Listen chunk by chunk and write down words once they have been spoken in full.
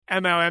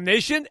MLM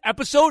Nation,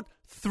 episode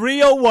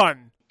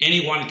 301.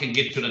 Anyone can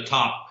get to the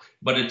top,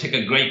 but it takes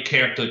a great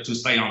character to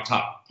stay on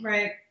top.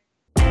 Right.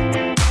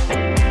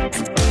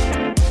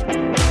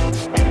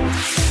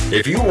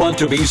 If you want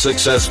to be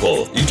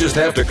successful, you just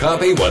have to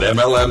copy what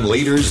MLM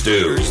leaders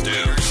do.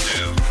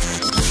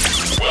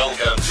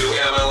 Welcome to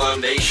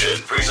MLM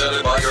Nation,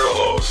 presented by your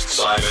host,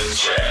 Simon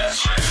Chan,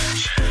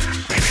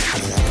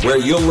 where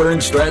you'll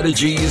learn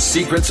strategies,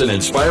 secrets, and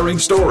inspiring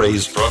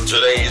stories from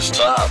today's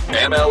top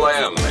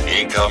MLM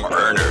income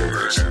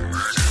earners.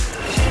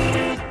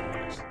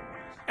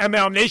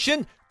 MLM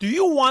Nation, do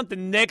you want the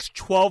next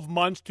 12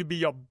 months to be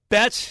your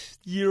best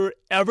year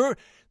ever?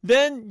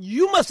 Then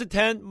you must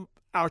attend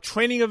our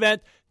training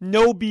event,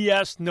 No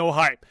BS, No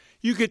Hype.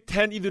 You could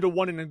attend either the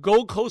one in the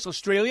Gold Coast,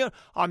 Australia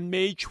on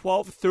May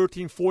 12th,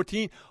 13,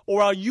 14,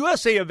 or our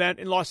USA event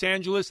in Los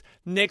Angeles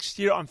next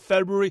year on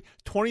February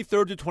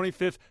 23rd to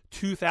 25th,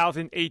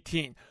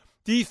 2018.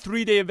 These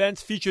three-day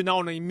events feature not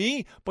only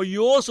me, but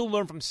you also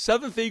learn from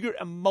seven-figure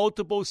and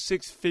multiple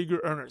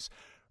six-figure earners.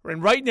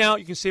 And right now,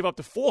 you can save up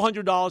to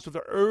 $400 with the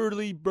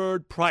early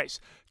bird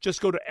price.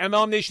 Just go to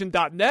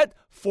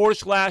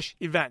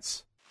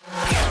mlmnation.net/events.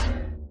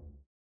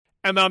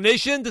 MLM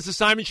Nation, this is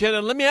Simon Chan,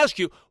 and let me ask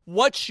you,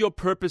 what's your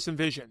purpose and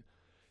vision?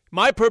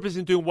 My purpose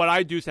in doing what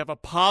I do is to have a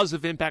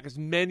positive impact as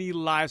many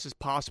lives as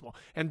possible,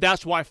 and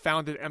that's why I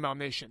founded MLM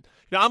Nation.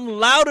 Now, I'm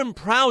loud and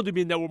proud to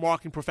be a network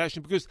marketing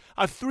professional because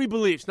I have three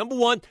beliefs. Number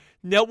one,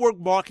 network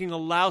marketing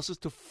allows us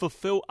to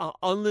fulfill our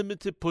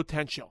unlimited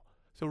potential.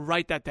 So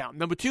write that down.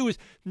 Number two is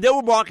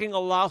network marketing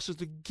allows us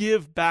to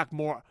give back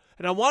more.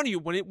 And I want you,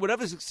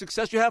 whatever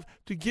success you have,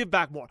 to give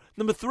back more.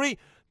 Number three,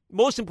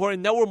 most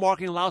important, network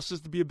marketing allows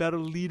us to be a better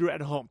leader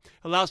at home. It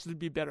allows us to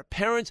be better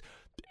parents,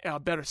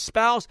 a better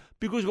spouse,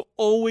 because we're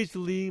always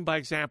leading by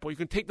example. You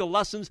can take the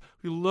lessons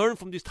you learn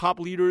from these top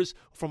leaders,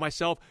 from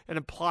myself, and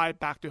apply it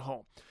back to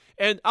home.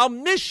 And our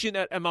mission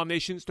at MLM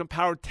Nation is to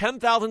empower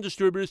 10,000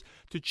 distributors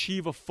to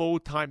achieve a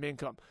full-time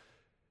income.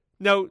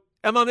 Now,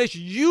 MLM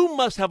Nation, you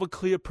must have a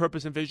clear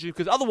purpose and vision,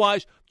 because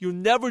otherwise you'll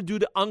never do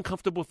the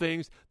uncomfortable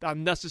things that are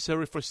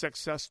necessary for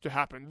success to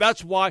happen.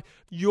 That's why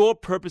your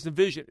purpose and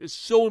vision is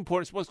so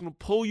important. It's what's going to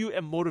pull you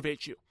and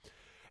motivate you.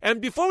 And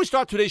before we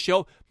start today's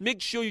show,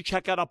 make sure you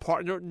check out our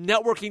partner,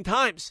 Networking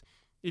Times.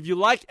 If you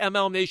like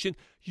MLM Nation,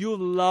 you'll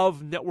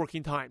love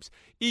Networking Times.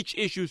 Each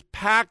issue is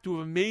packed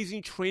with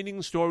amazing training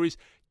and stories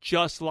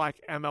just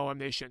like MLM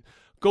Nation.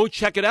 Go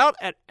check it out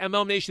at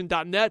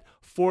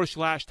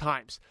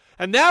mlmnation.net/times.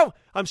 And now,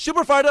 I'm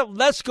super fired up.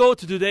 Let's go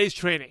to today's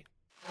training.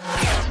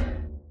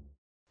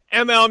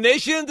 MLM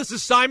Nation, this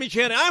is Simon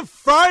Chan. I'm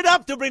fired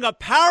up to bring a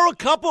power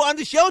couple on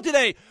the show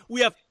today.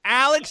 We have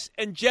Alex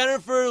and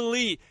Jennifer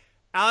Lee.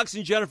 Alex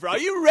and Jennifer, are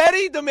you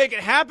ready to make it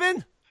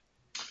happen?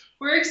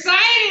 We're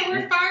excited.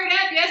 We're fired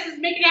up. Yes, let's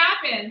make it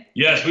happen.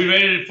 Yes, we're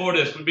ready for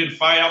this. We've been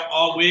fired up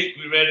all week.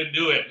 We're ready to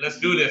do it. Let's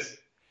do this.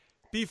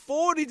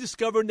 Before they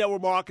discovered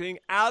network marketing,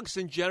 Alex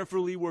and Jennifer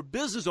Lee were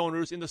business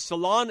owners in the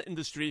salon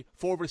industry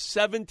for over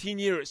 17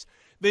 years.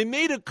 They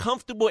made a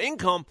comfortable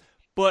income,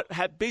 but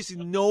had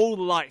basically no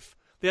life.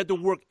 They had to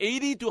work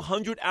 80 to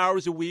 100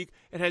 hours a week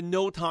and had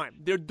no time.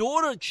 Their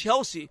daughter,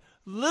 Chelsea,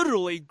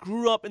 literally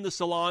grew up in the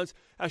salons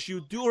as she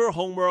would do her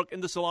homework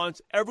in the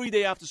salons every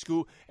day after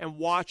school and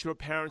watch her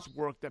parents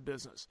work their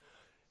business.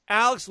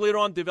 Alex later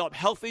on developed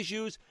health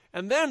issues,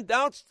 and then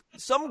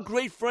some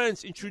great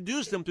friends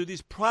introduced them to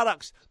these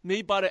products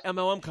made by the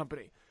MLM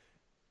company.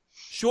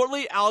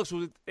 Shortly, Alex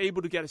was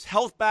able to get his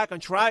health back on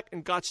track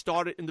and got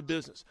started in the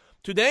business.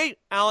 Today,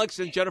 Alex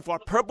and Jennifer are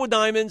Purple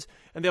Diamonds,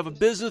 and they have a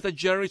business that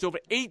generates over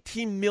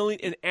 $18 million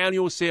in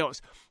annual sales.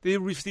 They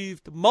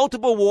received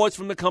multiple awards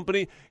from the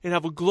company and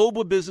have a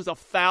global business of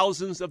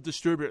thousands of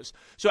distributors.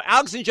 So,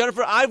 Alex and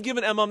Jennifer, I've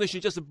given MLM Nation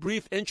just a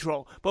brief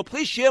intro, but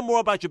please share more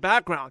about your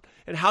background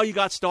and how you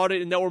got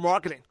started in network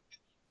marketing.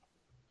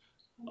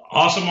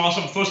 Awesome.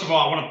 First of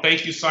all, I want to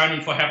thank you,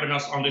 Simon, for having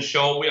us on the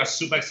show. We are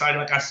super excited,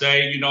 like I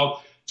say,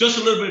 Just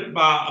a little bit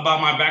about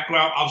my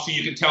background. Obviously,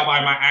 you can tell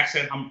by my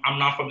accent, I'm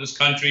not from this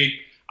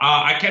country.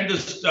 I came to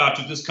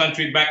this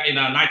country back in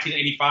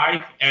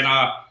 1985, and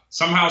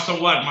somehow,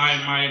 somewhat,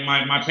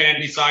 my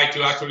parents decided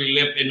to actually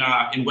live in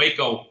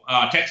Waco,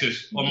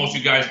 Texas. Or most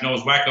of you guys know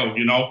as Waco,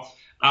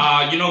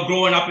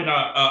 growing up in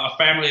a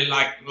family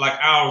like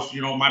ours,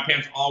 my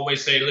parents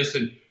always say,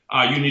 listen,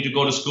 you need to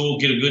go to school,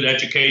 get a good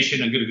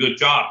education, and get a good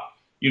job.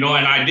 And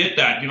I did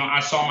that. I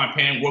saw my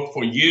parents work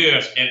for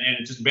years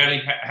and just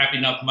barely have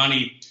enough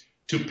money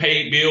to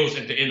pay bills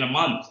at the end of the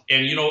month.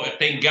 And,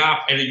 thank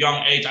God at a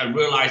young age, I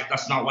realized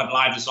that's not what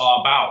life is all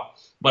about.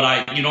 But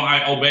I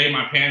obeyed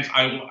my parents.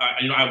 I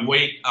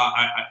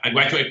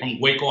graduated from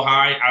Waco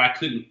High, and I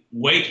couldn't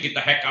wait to get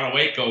the heck out of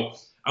Waco.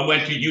 I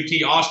went to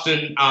UT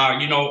Austin.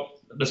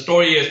 The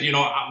story is,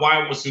 while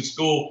I was in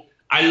school,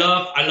 I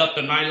loved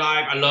the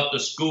nightlife. I loved the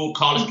school,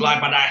 college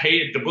life, but I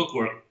hated the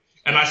bookwork.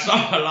 And I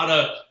saw a lot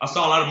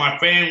of my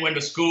friends went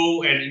to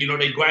school, and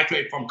they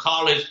graduated from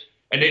college,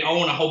 and they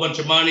own a whole bunch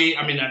of money.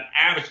 I mean, an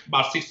average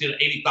about $60,000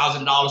 to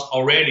 $80,000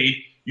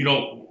 already.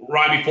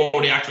 Right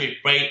before they actually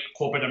break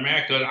corporate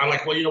America. I'm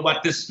like, well, you know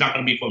what? This is not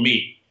going to be for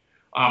me.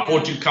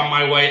 fortune come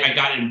my way. I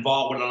got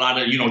involved with a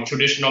lot of,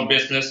 traditional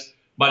business.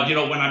 But,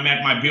 when I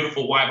met my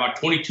beautiful wife about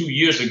 22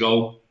 years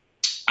ago,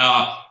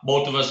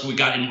 both of us, we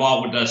got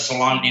involved with the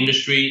salon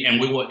industry,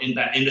 and we were in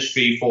that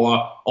industry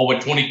for over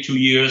 22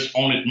 years,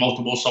 owned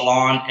multiple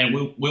salons, and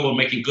we were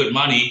making good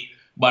money,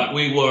 but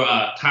we were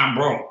time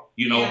broke,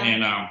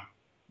 and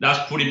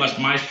that's pretty much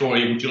my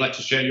story. Would you like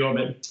to share your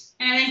bit?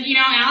 And I think,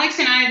 Alex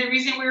and I, the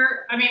reason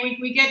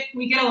we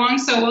get along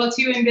so well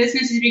too in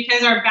business is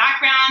because our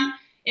background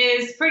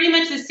is pretty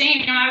much the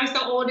same. I was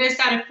the oldest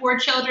out of 4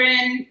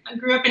 children. I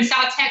grew up in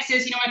South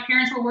Texas. My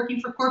parents were working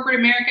for corporate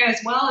America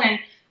as well. And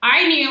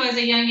I knew as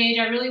a young age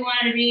I really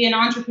wanted to be an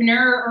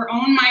entrepreneur or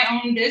own my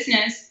own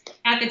business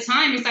at the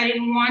time, because I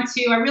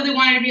really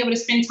wanted to be able to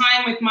spend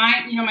time with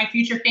my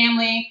future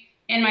family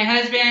and my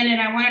husband.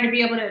 And I wanted to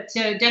be able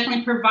to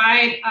definitely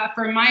provide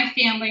for my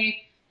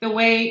family the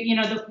way,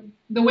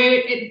 the way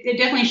it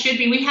definitely should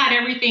be. We had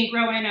everything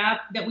growing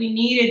up that we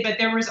needed, but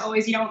there was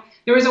always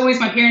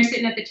my parents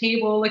sitting at the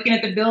table looking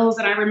at the bills,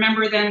 and I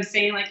remember them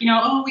saying like,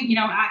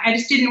 I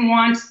just didn't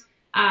want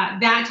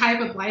that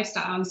type of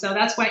lifestyle. And so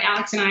that's why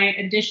Alex and I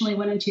additionally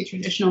went into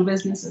traditional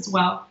business as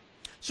well.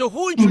 So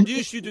who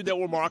introduced you to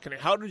network marketing?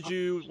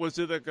 Was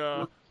it like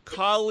a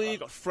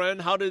colleague, a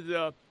friend? How did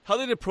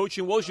it approach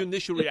you? What was your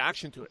initial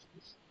reaction to it?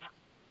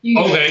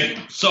 Okay,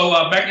 so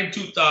back in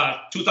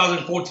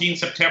 2014,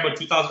 September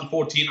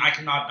 2014, I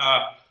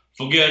cannot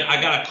forget, I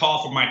got a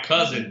call from my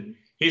cousin.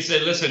 He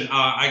said, listen,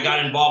 I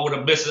got involved with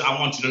a business I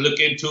want you to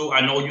look into.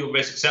 I know you're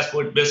very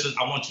successful with business.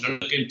 I want you to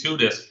look into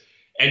this.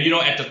 And,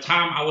 at the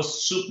time I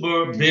was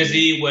super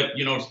busy with,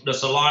 the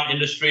salon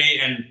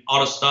industry and all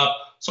the stuff.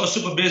 So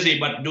super busy,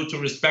 but due to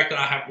respect that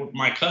I have with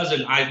my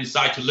cousin, I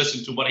decided to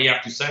listen to what he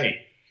had to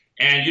say.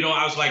 And,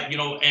 I was like,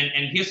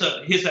 and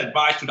here's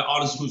advice to the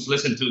audience who's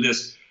listening to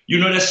this.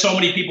 There's so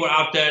many people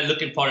out there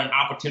looking for an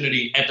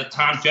opportunity. At the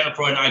time,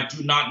 Jennifer and I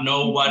do not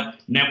know what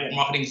network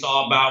marketing is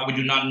all about. We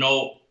do not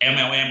know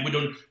MLM.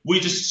 We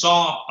just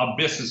saw a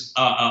business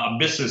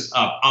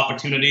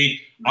opportunity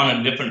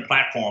on a different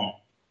platform.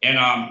 And,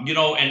 and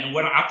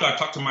after I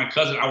talked to my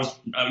cousin, I was,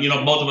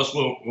 both of us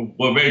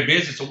were very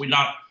busy. So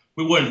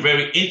we weren't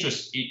very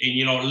interested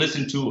in,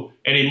 listen to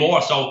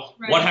anymore. So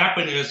What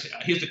happened is,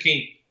 here's the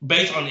king.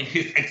 Based on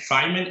his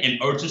excitement and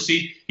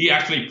urgency, he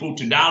actually flew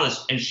to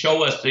Dallas and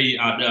showed us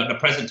the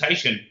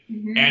presentation.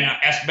 Mm-hmm. And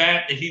as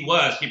bad as he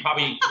was, he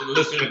probably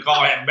listened to the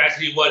call. As bad as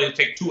he was, it'd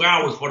take 2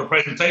 hours for the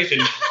presentation.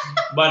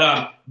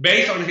 But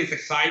based on his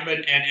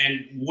excitement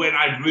and when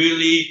I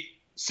really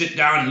sit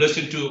down and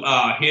listen to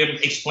him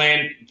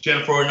explain,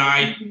 Jennifer and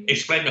I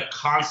explain the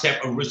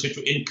concept of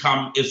residual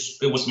income,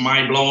 it was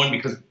mind blowing,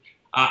 because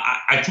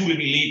I truly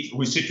believe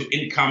residual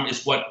income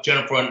is what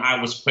Jennifer and I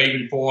was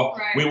craving for.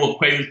 Right. We were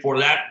craving for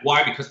that.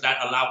 Why? Because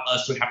that allowed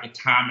us to have the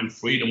time and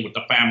freedom with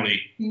the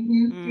family.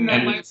 Mm-hmm.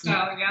 That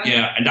lifestyle,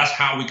 yeah. And that's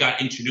how we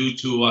got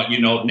introduced to,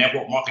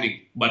 network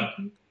marketing. But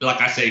like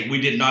I say, we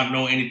did not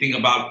know anything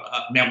about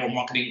network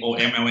marketing or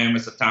MLM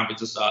at the time. It's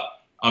just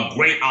a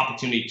great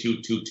opportunity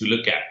to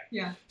look at.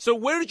 Yeah. So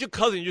where did your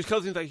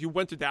cousin like you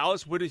went to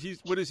Dallas? Where does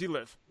he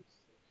live?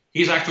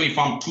 He's actually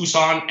from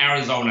Tucson,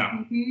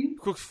 Arizona.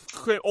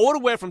 Mm-hmm. All the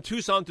way from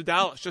Tucson to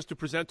Dallas just to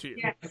present to you.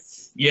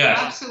 Yes.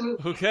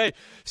 Absolutely. Okay.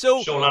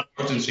 So show a lot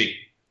of urgency.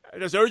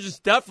 There's urgency,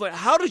 definitely.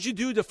 How did you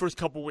do the first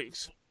couple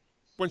weeks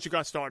once you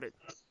got started?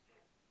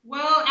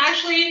 Well,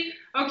 actually,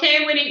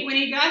 okay, when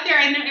he got there,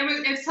 I know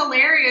it's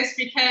hilarious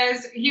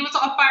because he was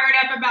all fired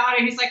up about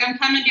it. He's like, I'm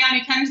coming down.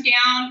 He comes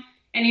down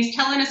and he's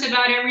telling us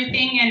about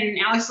everything. And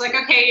Alex is like,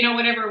 okay,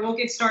 whatever, we'll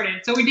get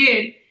started. So we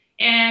did.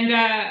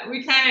 And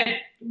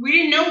we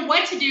didn't know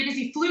what to do because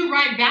he flew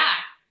right back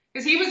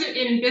because he was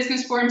in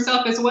business for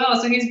himself as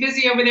well. So he's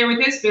busy over there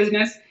with his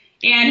business.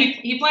 And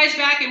he flies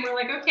back and we're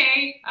like,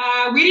 okay,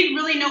 we didn't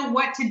really know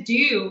what to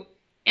do.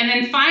 And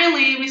then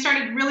finally we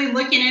started really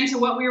looking into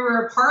what we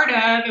were a part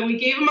of, and we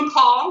gave him a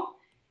call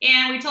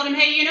and we told him,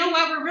 hey, you know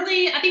what?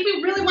 I think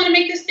we really want to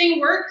make this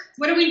thing work.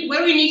 What do we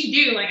need to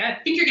do? Like, I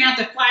think you're going to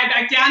have to fly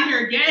back down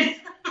here again.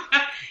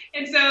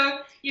 And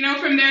so,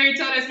 from there he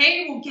told us,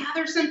 hey, we'll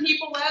gather some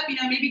people up,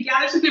 maybe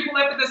gather some people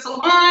up at the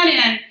salon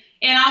and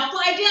I'll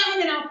fly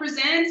down and I'll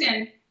present.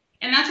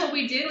 And that's what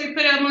we did. We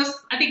put almost,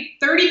 I think,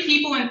 30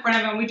 people in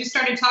front of him. We just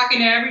started talking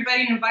to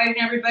everybody and inviting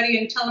everybody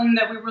and telling them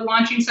that we were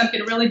launching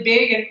something really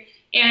big.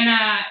 And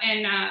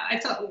I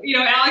told,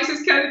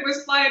 Alex's cousin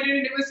was flying in,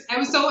 and it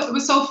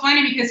was so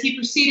funny because he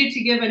proceeded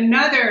to give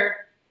another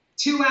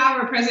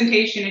 2-hour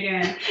presentation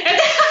again.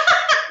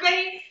 But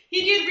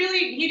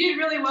he did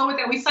really well with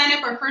that. We signed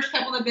up our first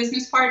couple of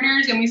business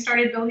partners and we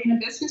started building a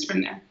business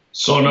from there.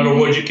 So in other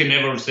words, you can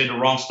never say the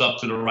wrong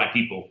stuff to the right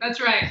people. That's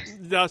right.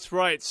 That's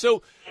right.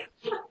 So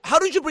how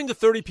did you bring the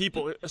 30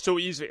 people so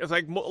easily? It's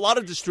like a lot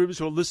of distributors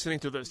who are listening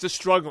to this, they're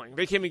struggling.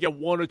 They can't even get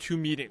 1 or 2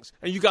 meetings,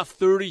 and you got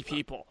 30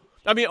 people.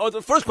 I mean,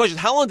 the first question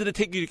is, how long did it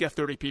take you to get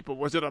 30 people?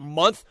 Was it a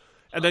month,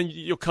 and then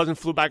your cousin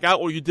flew back out,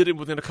 or you did it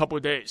within a couple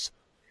of days?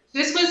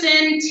 This was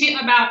in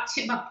about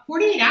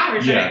 48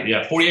 hours. Right?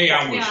 Yeah, 48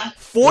 hours. Yeah.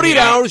 48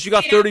 hours, you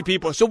got 30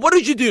 people. So what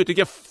did you do to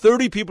get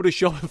 30 people to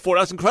show up for?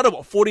 That's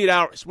incredible. 48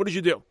 hours. What did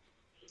you do?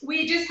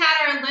 we just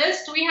had our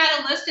list. We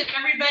had a list of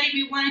everybody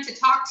we wanted to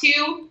talk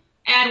to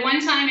at one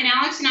time. And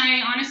Alex and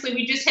I, honestly,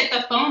 we just hit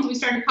the phones. We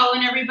started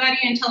calling everybody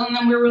and telling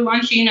them we were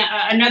launching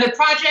another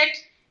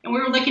project. And we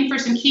were looking for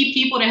some key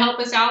people to help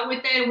us out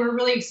with it. We're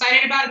really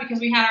excited about it because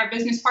we had our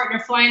business partner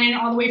flying in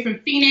all the way from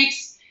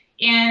Phoenix.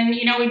 And,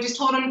 you know, we just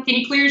told them, can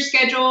you clear your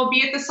schedule?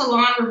 Be at the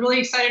salon. We're really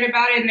excited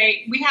about it. And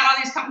we had all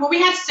these, we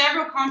had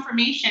several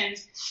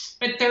confirmations,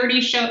 but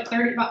 30 showed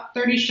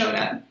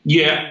up.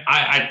 Yeah,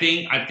 I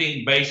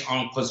think based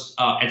on, because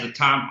at the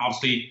time,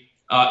 obviously,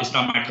 it's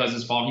not my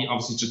cousin's fault. He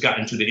obviously just got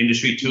into the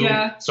industry too.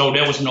 Yeah. So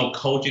there was no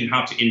coaching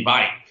how to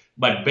invite.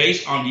 But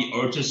based on the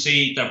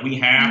urgency that we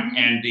have,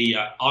 and the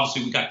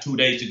obviously we got 2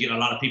 days to get a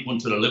lot of people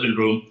into the living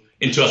room,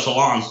 into a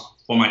salons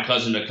for my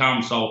cousin to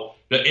come. So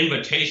the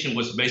invitation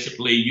was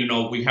basically, you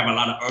know, we have a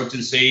lot of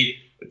urgency.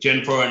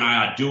 Jennifer and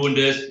I are doing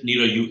this.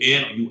 Neither you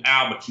in or you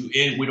out, but you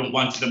in. We don't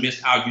want you to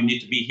miss out. You need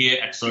to be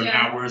here at certain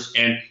hours.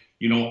 And,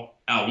 you know,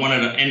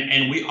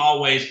 and we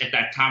always at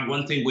that time,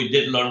 one thing we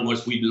did learn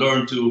was we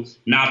learned to,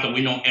 now that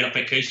we know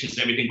edifications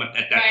and everything, but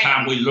at that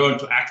time we learned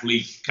to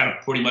actually kind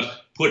of pretty much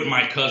put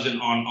my cousin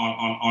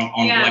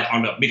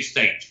on the big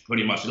stage,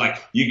 pretty much.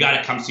 Like, you got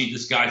to come see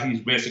this guy. He's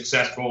very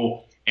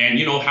successful. And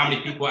you know how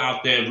many people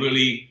out there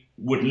really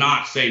would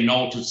not say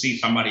no to see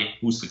somebody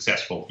who's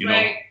successful, you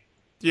know?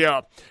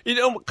 Yeah. You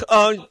know,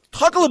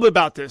 talk a little bit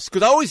about this,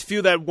 because I always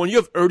feel that when you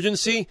have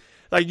urgency,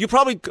 like you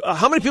probably,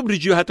 how many people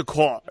did you have to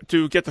call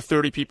to get to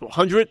 30 people?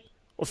 100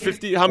 or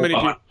 50? How many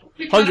people?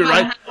 100,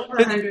 right? Over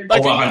 100.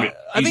 Over 100.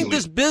 I think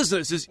this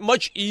business is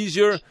much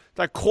easier,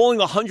 like calling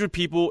 100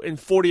 people in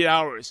 48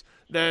 hours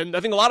than,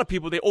 I think a lot of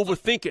people, they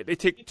overthink it. They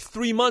take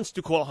 3 months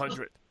to call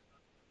 100.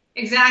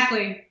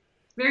 Exactly.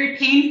 Very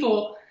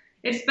painful.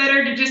 It's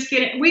better to just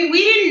get it. We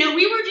didn't know.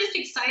 We were just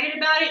excited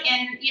about it.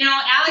 And, you know,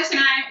 Alex and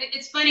I,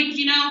 it's funny because,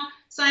 you know,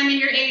 Simon,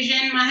 you're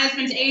Asian. My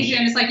husband's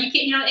Asian. It's like, you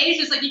can't, you know,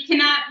 Asia's like, you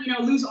cannot, you know,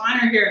 lose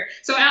honor here.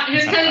 So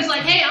his cousin's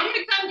like, hey, I'm going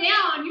to come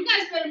down. You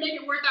guys better make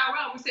it worth our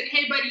while. We said,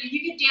 hey, buddy,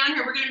 you get down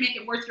here. We're going to make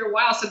it worth your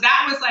while. So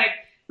that was like,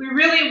 we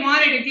really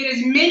wanted to get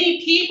as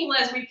many people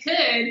as we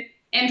could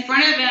in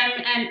front of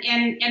him.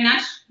 And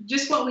that's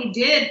just what we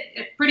did.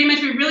 Pretty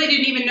much, we really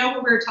didn't even know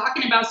what we were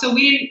talking about. So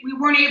we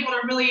weren't able to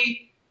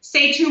really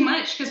say too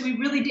much because we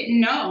really didn't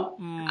know.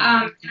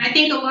 I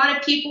think a lot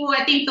of people,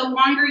 the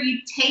longer you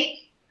take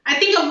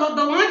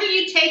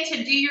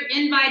to do your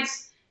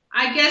invites,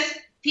 I guess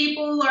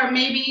people are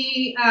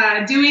maybe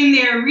doing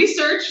their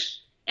research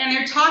and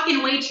they're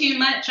talking way too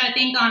much, I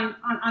think, on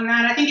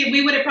that. I think if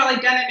we would have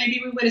probably done it,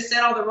 maybe we would have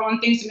said all the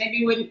wrong things, and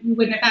maybe we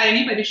wouldn't have had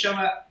anybody show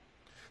up.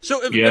 So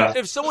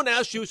if someone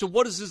asked you, so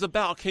what is this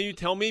about? Can you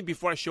tell me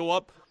before I show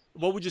up?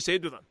 What would you say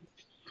to them?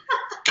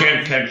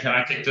 Can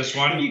I take this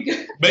one?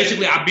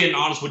 Basically, I'm being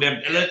honest with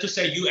them. And let's just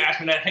say you ask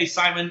me that, hey,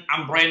 Simon,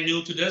 I'm brand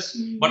new to this,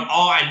 but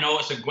all I know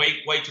is a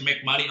great way to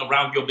make money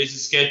around your busy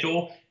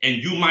schedule.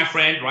 And you, my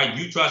friend, right,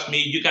 you trust me,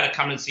 you got to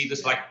come and see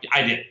this like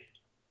I did.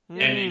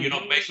 And, you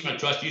know, based on the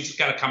trust, you just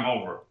got to come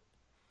over.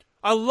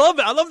 I love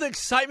it. I love the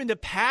excitement, the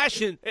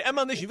passion.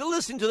 MLM Nation, if you're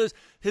listening to this,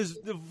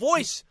 the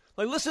voice,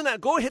 like listen to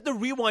that, go hit the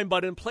rewind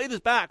button and play this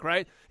back,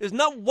 right? It's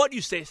not what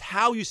you say, it's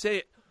how you say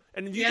it.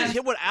 And if you just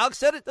hear what Alex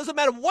said, it doesn't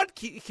matter what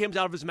comes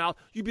out of his mouth.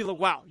 You'd be like,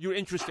 wow, you're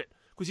interested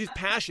because he's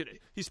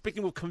passionate. He's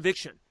speaking with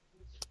conviction.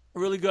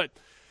 Really good.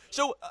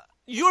 So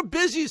you're a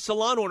busy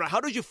salon owner. How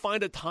did you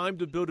find a time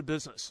to build a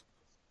business?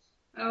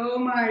 Oh,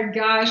 my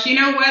gosh. You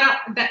know what?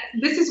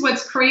 This is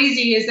what's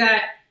crazy is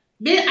that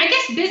I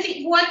guess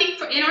busy. Well, I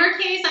think in our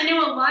case, I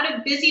know a lot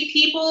of busy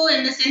people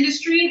in this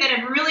industry that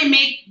have really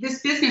made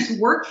this business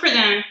work for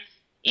them.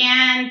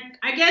 And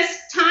I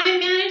guess time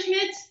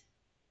management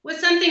was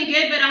something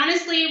good, but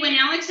honestly, when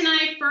Alex and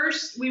I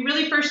we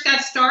really first got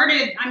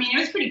started, I mean, it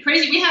was pretty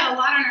crazy. We had a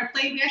lot on our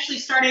plate. We had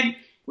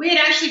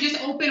actually just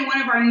opened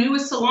one of our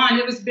newest salons.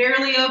 It was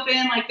barely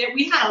open, like that.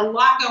 We had a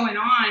lot going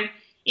on.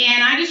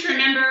 And I just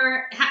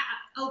remember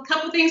a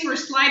couple things were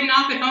sliding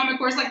off at home. Of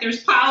course, like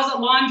there's piles of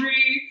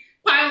laundry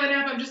piling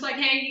up. I'm just like,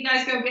 hey, you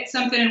guys go get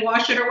something and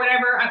wash it or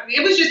whatever.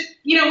 It was just,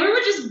 you know, we were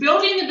just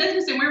building the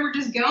business and we were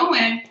just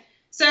going.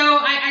 So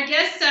I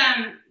guess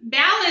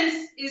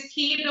balance is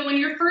key, but when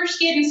you're first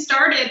getting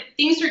started,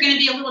 things are going to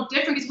be a little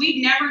different because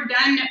we've never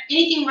done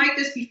anything like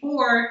this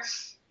before,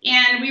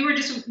 and we were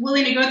just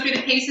willing to go through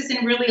the paces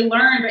and really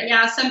learn. But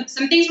yeah,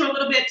 some things were a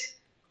little bit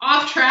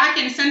off track,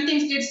 and some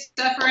things did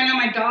suffer. I know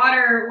my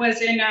daughter was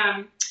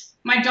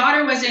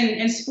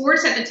in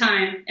sports at the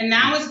time, and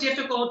that was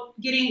difficult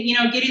getting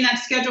that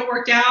schedule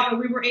worked out. But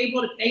we were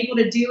able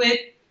to do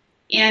it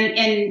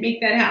and make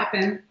that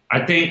happen.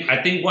 I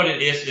think what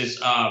it is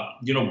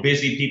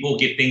busy people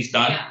get things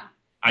done. Yeah.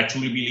 I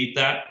truly believe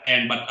that.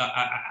 But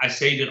I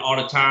say that all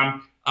the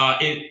time.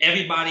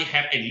 Everybody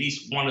have at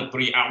least 1 to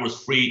 3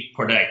 hours free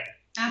per day.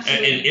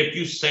 Absolutely. And if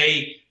you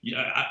say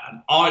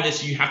all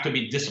this, you have to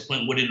be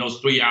disciplined within those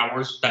 3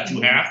 hours that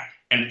you have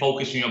and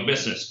focus on your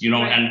business,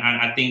 Right. And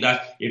I think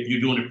that if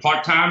you're doing it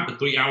part-time, the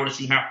 3 hours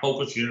you have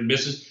focus on your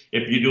business.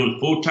 If you're doing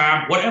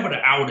full-time, whatever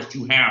the hour that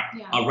you have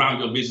around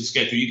your business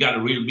schedule, you got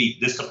to really be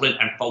disciplined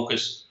and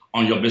focused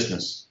on your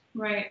business.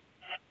 Right.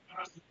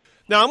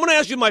 Now, I'm going to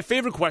ask you my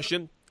favorite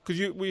question because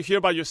we hear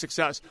about your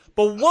success.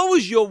 But what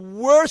was your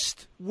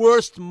worst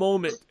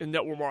moment in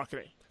network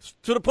marketing?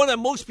 To the point that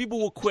most people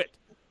will quit,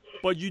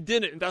 but you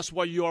didn't, and that's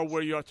why you are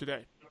where you are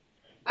today.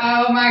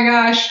 Oh, my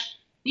gosh.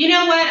 You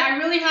know what? I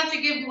really have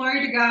to give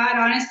glory to God,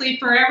 honestly,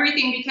 for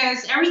everything,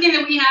 because everything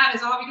that we have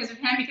is all because of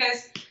him.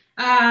 Because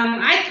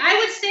I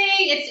would say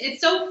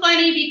it's so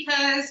funny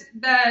because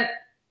the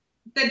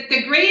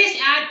greatest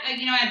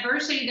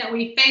adversity that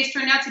we faced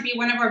turned out to be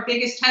one of our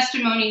biggest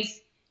testimonies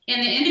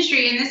in the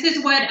industry. And this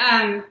is what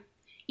Alex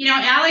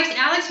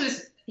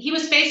was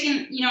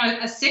facing,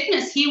 a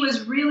sickness. He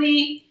was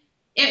really,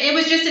 it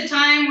was just a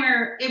time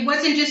where it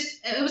was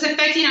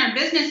affecting our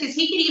business, because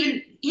he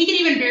could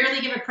even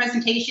barely give a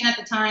presentation at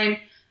the time.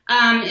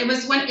 It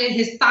was when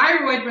his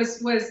thyroid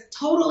was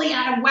totally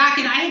out of whack,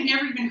 and I had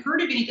never even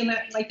heard of anything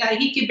like that.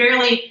 He could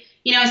barely,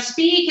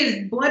 speak.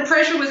 His blood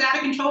pressure was out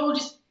of control,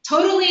 just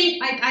totally,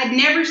 I'd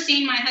never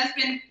seen my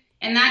husband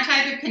in that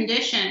type of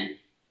condition.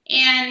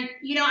 And,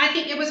 I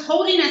think it was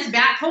holding us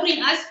back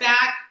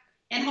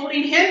and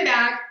holding him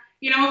back,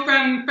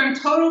 from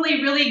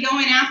totally really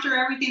going after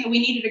everything that we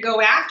needed to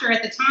go after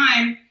at the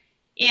time.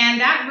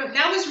 And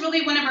that was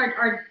really one of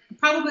our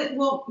probably,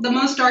 the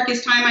most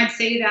darkest time, I'd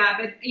say that.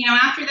 But,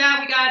 after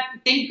that,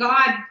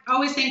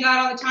 always thank God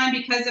all the time,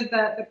 because of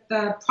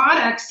the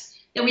products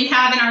that we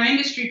have in our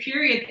industry,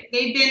 period.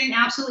 They've been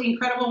absolutely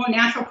incredible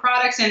natural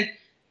products. And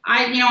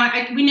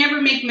we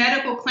never make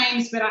medical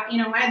claims, but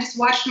I just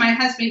watched my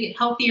husband get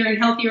healthier and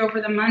healthier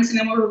over the months, and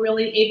then we were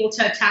really able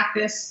to attack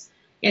this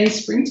in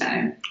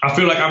springtime. I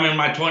feel like I'm in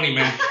my 20s,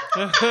 man.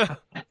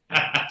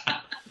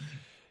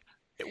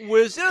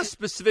 Was there a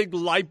specific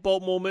light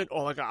bulb moment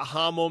or like an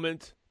aha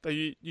moment that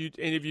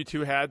any of you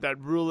two had that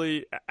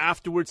really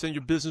afterwards and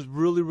your business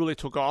really, really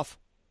took off?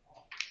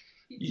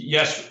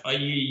 Yes,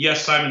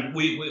 Simon,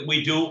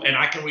 we do, and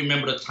I can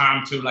remember the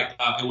time too, like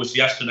it was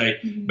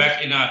yesterday. Mm-hmm.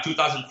 Back in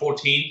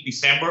 2014,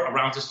 December,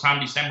 around this time,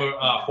 December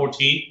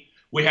 14,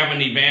 we have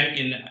an event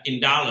in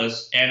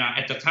Dallas, and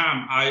at the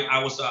time,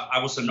 I was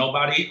a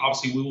nobody.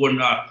 Obviously, we weren't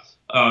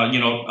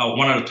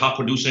one of the top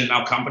producers in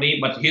our company.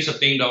 But here's the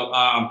thing, though.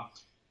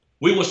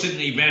 We were sitting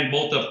in the event.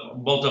 Both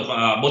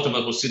of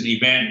us were sitting in the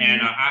event,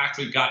 and I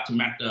actually got to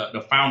meet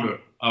the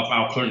founder of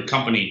our current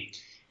company.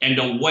 And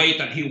the way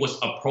that he was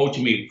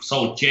approaching me,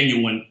 so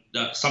genuine,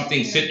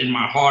 something sit in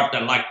my heart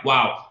that like,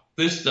 wow,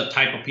 this is the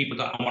type of people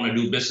that I want to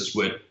do business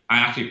with. I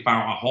actually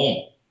found a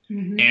home.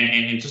 Mm-hmm.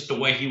 And just the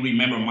way he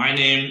remembered my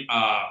name,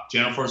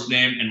 Jennifer's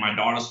name, and my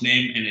daughter's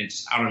name, and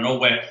it's out of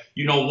nowhere.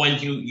 When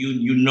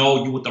you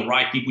know you with the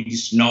right people, you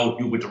just know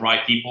you with the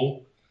right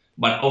people.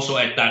 But also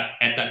at that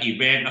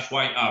event, that's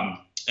why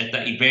at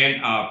that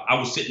event, I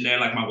was sitting there,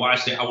 like my wife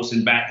said, I was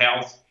in bad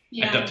health.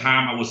 Yeah. At the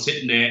time, I was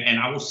sitting there, and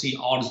I would see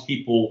all these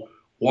people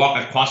walk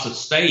across the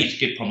stage,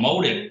 get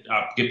promoted,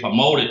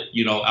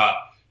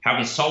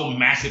 having so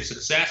massive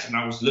success. And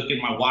I was looking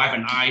at my wife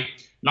and I,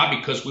 not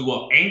because we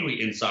were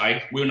angry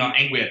inside, we were not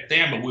angry at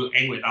them, but we were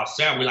angry at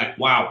ourselves. We're like,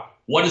 wow,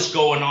 what is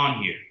going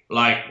on here?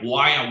 Like,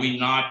 why are we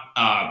not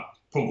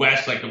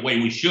progress like the way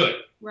we should?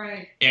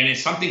 Right. And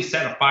it's something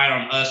set a fire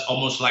on us,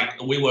 almost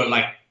like we were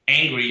like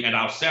angry at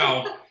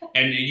ourselves.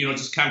 And,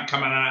 just kind of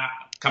coming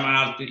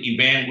out of the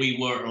event, we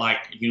were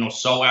like,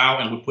 so out,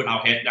 and we put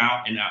our head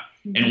down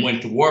and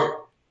went to work.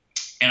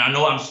 And I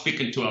know I'm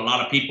speaking to a lot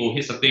of people.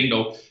 Here's the thing,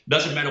 though.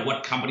 Doesn't matter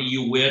what company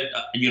you're with.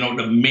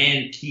 The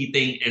main key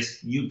thing is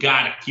you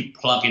got to keep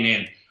plugging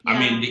in. Yeah. I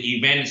mean, the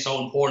event is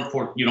so important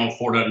for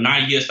the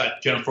 9 years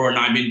that Jennifer and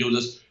I have been doing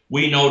this.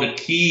 We know the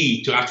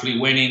key to actually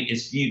winning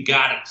is you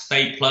got to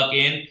stay plugged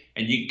in,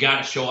 and you got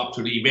to show up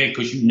to the event,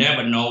 because you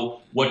never know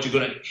what you're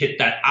going to hit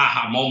that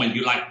aha moment.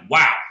 You're like,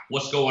 wow,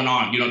 what's going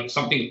on?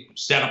 Something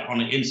set up on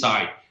the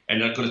inside,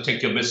 and that's going to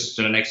take your business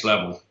to the next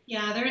level.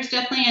 Yeah, there was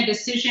definitely a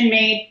decision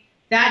made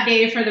that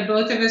day for the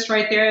both of us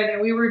right there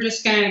that we were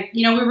just going to,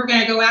 we were going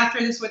to go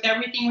after this with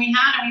everything we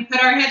had, and we put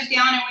our heads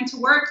down and went to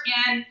work.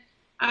 And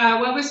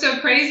what was so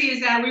crazy is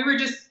that we were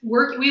just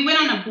we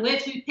went on a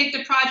blitz. We picked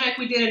a project.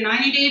 We did a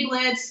 90-day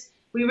blitz.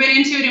 We went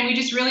into it, and we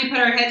just really put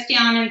our heads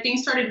down, and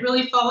things started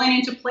really falling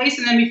into place.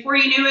 And then before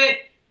you knew it,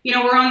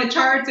 we're on the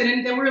charts,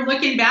 and then we're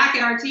looking back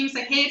at our teams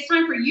like, hey, it's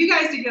time for you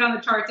guys to get on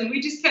the charts. And we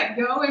just kept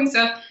going.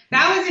 So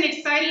that was an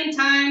exciting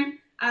time.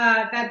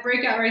 That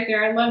breakout right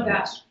there. I love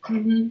that.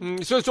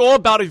 Mm-hmm. So it's all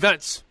about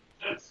events.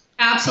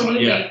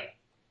 Absolutely.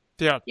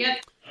 Yeah.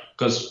 Yep.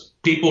 Because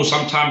people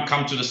sometimes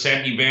come to the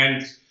same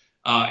event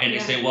and they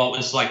say, well,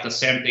 it's like the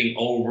same thing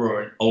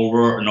over and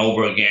over and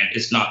over again.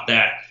 It's not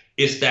that.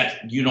 It's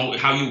that,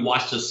 how you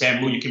watch the same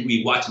movie. You can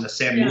be watching the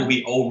same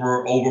movie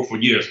over for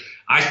years.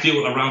 I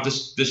still, around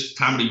this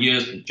time of the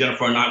year,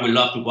 Jennifer and I, we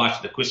love to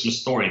watch The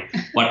Christmas Story.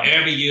 But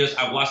every year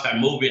I watch that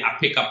movie, I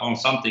pick up on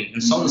something.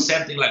 And so the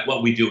same thing like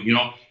what we do,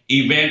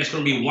 event, it's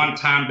going to be one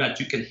time that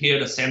you can hear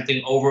the same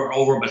thing over and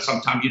over, but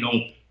sometimes you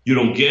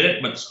don't get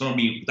it. But it's going to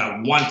be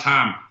that one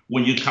time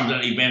when you come to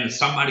that event and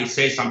somebody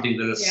says something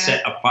that has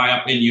set a fire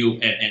up in you,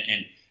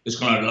 and it's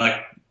going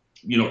to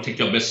take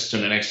your business to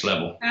the next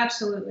level.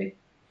 Absolutely.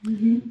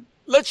 Mm-hmm.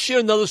 Let's share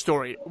another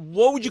story.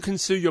 What would you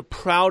consider your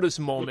proudest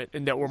moment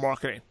in network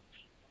marketing?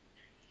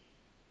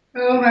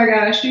 Oh my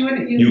gosh, you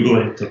go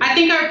ahead. I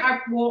think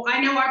I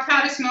know our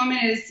proudest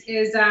moment is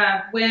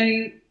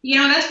when,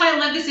 that's why I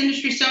love this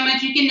industry so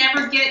much. You can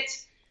never get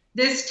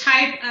this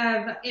type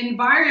of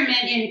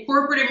environment in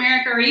corporate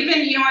America or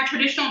even, our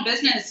traditional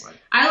business. Right.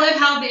 I love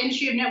how the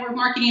industry of network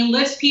marketing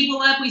lifts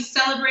people up. We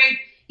celebrate,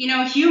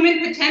 human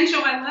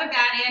potential. I love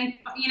that. And,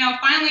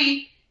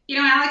 finally,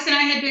 Alex and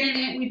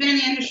I we've been in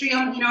the industry,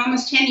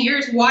 almost 10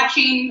 years,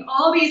 watching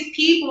all these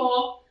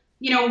people,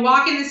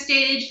 walking the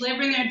stage,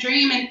 living their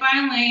dream. And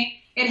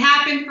finally it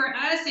happened for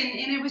us.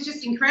 And it was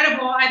just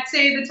incredible. I'd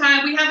say the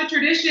time we have a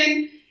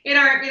tradition in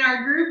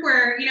our group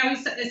where,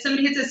 if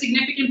somebody hits a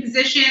significant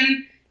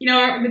position,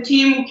 the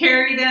team will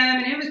carry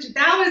them. And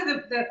that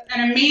was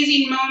an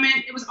amazing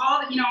moment. It was all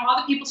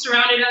the people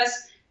surrounded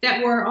us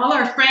that were all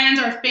our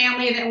friends, our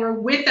family that were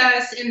with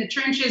us in the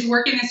trenches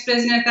working this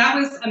business. That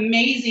was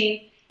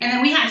amazing. And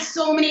then we had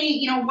so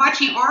many,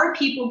 watching our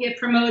people get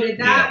promoted.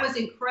 That was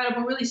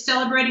incredible. Really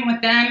celebrating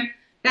with them.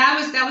 That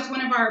was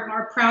one of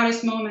our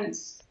proudest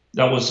moments.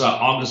 That was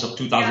August of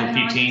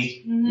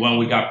 2015 when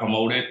we got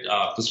promoted.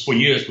 Because for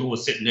years we were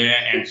sitting there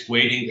and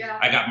waiting. Yeah.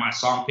 I got my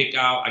song picked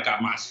out. I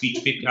got my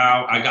speech picked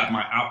out. I got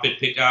my outfit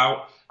picked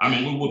out. I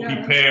mean, we would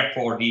prepare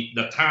for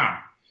the time.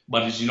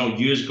 But as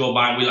years go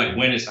by, we like,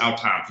 when is our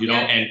time?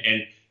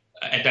 And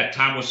at that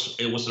time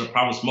it was the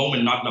proudest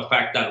moment, not the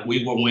fact that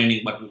we were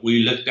winning, but we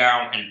looked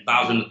down and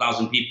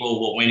thousand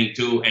people were winning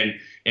too,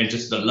 and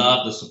just the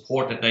love, the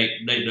support that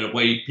the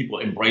way people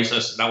embrace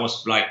us. That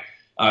was like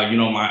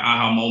my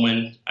aha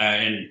moment.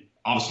 And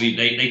obviously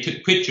they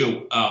took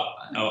picture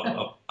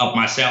of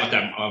myself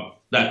at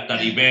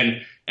that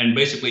event. And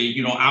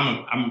basically,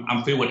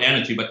 I'm filled with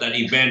energy, but that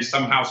event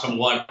somehow,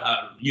 somewhat,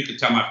 you could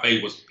tell my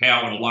face was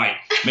pale and white.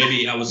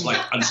 Maybe I was like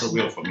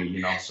unsurreal for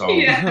me, So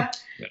yeah.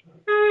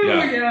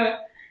 Yeah.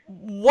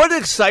 What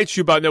excites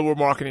you about network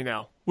marketing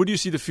now? Where do you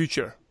see the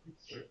future?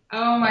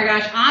 Oh my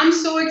gosh, I'm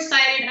so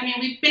excited. I mean,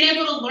 we've been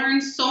able to learn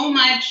so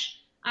much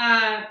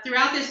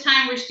throughout this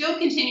time. We're still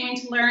continuing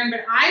to learn,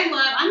 but I'm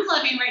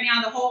loving right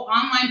now the whole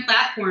online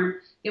platform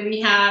that we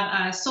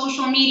have.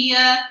 Social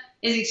media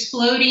is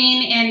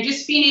exploding, and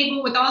just being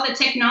able, with all the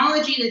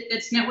technology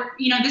that's network,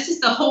 this is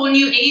the whole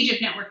new age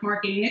of network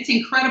marketing. It's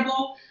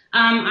incredible.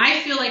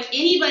 I feel like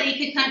anybody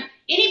can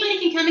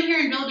come in here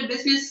and build a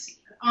business,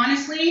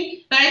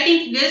 honestly, but I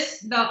think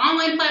the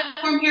online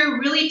platform here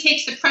really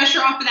takes the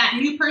pressure off of that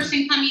new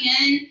person coming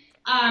in.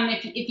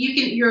 If you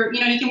can,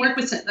 you can work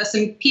with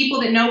some people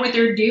that know what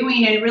they're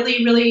doing and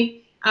really, really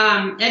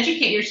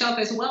educate yourself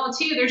as well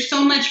too. There's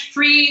so much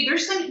free. We've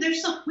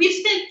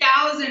spent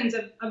thousands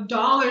of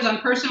dollars on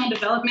personal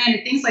development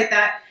and things like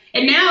that,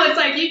 and now it's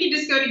like you can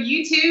just go to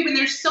YouTube and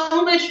there's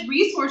so much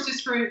resources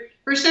for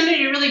somebody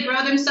to really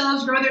grow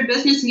themselves, grow their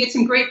business, and get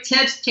some great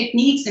tips,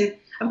 techniques, and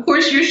of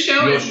course, your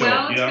show as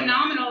well. It's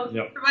phenomenal.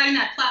 Yep. Providing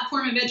that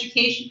platform of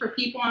education for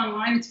people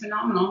online, it's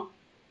phenomenal.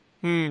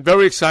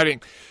 Very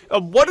exciting. How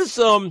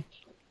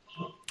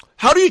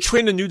do you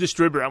train a new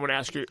distributor? I want to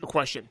ask you a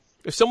question.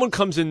 If someone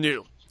comes in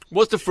new,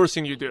 what's the first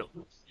thing you do?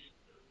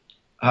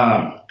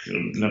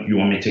 You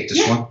want me to take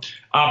this one?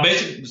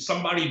 Basically,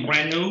 somebody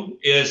brand new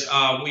is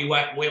we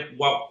have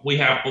what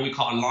we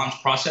call a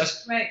launch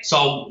process. Right.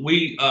 So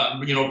we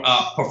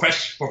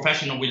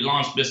professional. We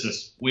launch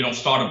business. We don't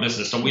start a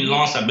business. So we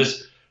launch that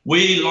business.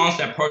 We launch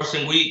that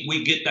person.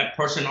 We get that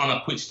person on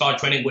a quick start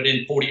training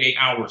within 48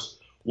 hours.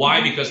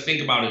 Why? Because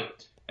think about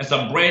it. As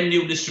a brand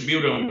new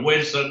distributor,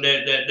 when's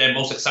they're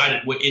most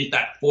excited within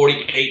that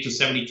 48 to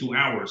 72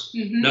 hours.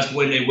 Mm-hmm. That's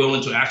when they're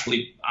willing to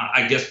actually,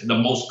 I guess, the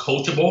most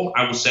coachable,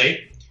 I would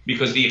say,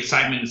 because the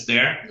excitement is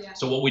there. Yeah.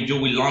 So what we do,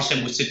 we launch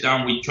them, we sit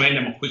down, we train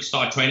them a quick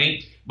start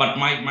training. But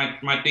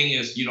my thing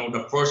is,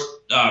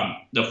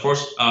 the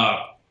first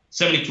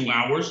 72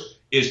 hours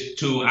is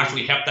to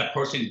actually help that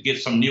person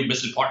get some new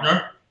business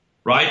partner,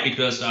 right?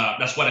 Because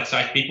that's what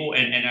excites people,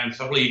 and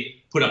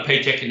certainly put a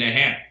paycheck in their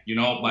hand,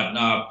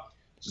 But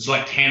it's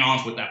like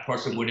hand-ons with that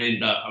person within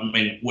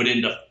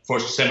the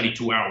first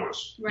 72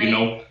 hours,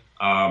 right.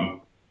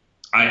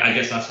 I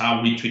guess that's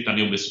how we treat the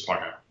new business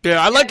partner.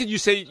 Yeah, I like it. You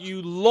say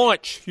you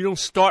launch, you don't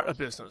start a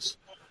business.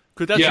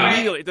 Because that's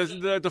really,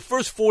 the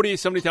first 48,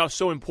 72 hours is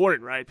so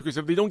important, right? Because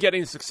if they don't get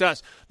any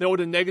success, they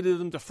order negative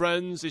them to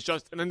friends,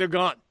 and then they're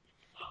gone.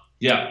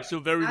 Yeah. So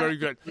very, very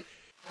good.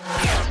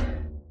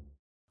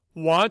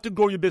 Want to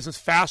grow your business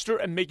faster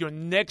and make your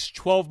next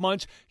 12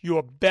 months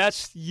your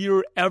best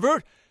year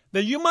ever?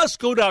 Then you must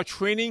go to our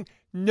training,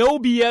 No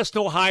BS,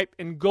 No Hype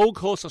in Gold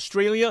Coast,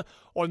 Australia,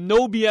 or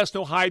No BS,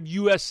 No Hype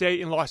USA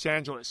in Los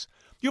Angeles.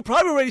 You've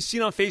probably already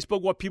seen on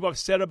Facebook what people have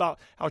said about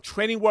our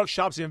training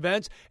workshops and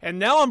events, and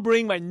now I'm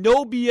bringing my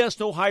No BS,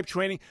 No Hype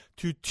training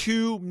to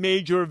 2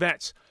 major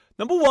events.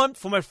 Number one,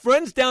 for my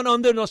friends down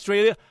under in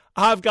Australia,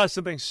 I've got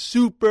something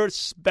super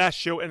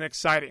special and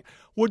exciting.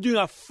 We're doing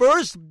our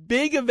first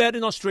big event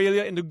in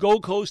Australia in the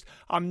Gold Coast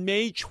on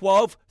May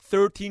 12,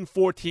 13,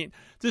 14.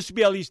 This will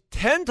be at least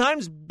 10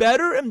 times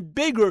better and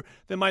bigger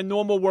than my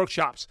normal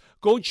workshops.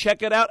 Go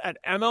check it out at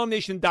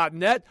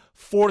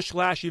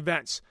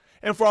mlmnation.net/events.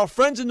 And for our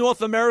friends in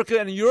North America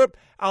and Europe,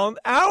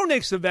 our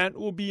next event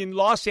will be in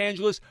Los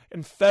Angeles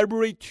in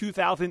February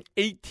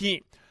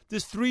 2018.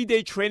 This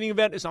 3-day training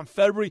event is on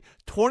February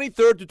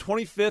 23rd to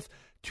 25th,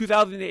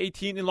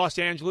 2018 in Los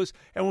Angeles,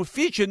 and will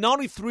feature not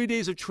only 3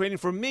 days of training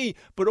from me,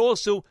 but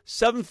also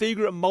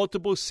 7-figure and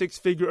multiple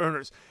 6-figure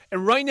earners.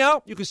 And right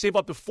now, you can save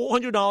up to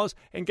 $400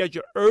 and get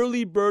your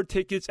early bird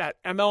tickets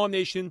at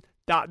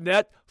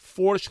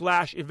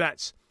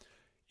mlmnation.net/events.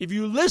 If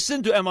you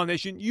listen to MLM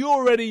Nation, you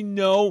already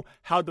know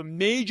how the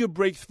major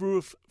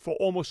breakthrough for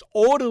almost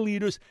all the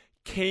leaders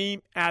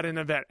came at an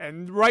event.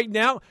 And right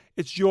now,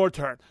 it's your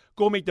turn.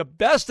 Go make the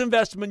best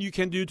investment you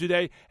can do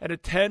today and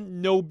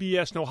attend No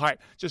BS, No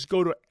Hype. Just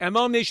go to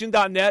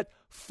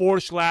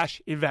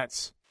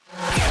mlmnation.net/events.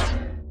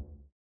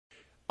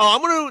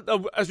 I'm going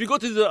to, as we go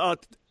to the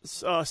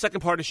second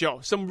part of the show,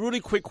 some really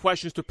quick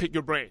questions to pick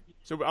your brain.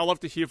 So I'd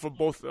love to hear from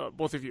both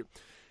of you.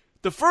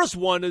 The first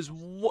one is,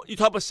 you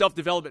talk about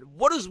self-development.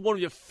 What is one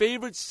of your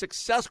favorite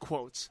success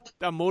quotes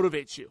that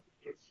motivates you?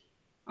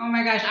 Oh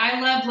my gosh, I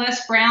love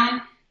Les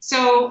Brown.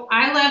 So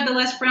I love the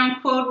Les Brown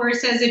quote where it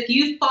says, if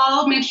you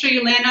fall, make sure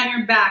you land on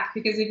your back,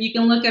 because if you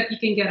can look up, you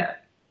can get up.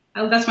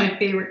 That's my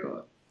favorite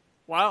quote.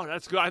 Wow,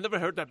 that's good. I've never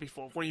heard that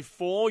before. When you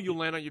fall, you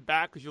land on your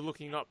back because you're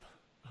looking up.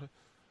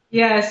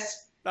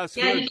 Yes. That's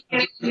good. Yeah, you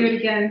can do it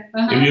again.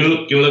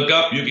 If you look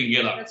up, you can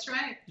get up. That's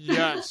right.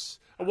 Yes.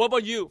 What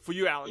about you? For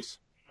you, Alex?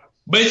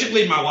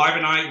 Basically, my wife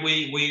and I,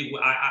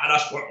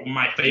 that's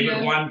my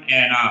favorite one.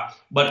 And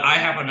but I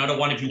have another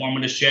one. If you want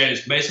me to share,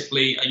 is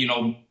basically,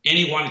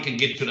 anyone can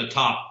get to the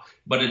top,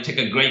 but it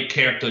takes a great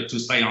character to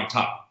stay on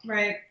top.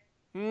 Right.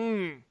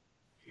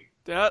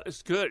 That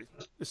is good.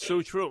 It's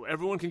so true.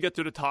 Everyone can get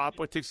to the top,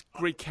 but it takes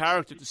great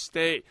character to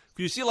stay.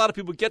 You see a lot of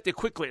people get there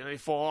quickly and they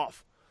fall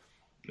off.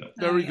 Yeah.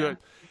 Very good.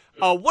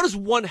 What is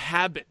one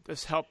habit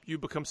that's helped you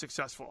become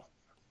successful?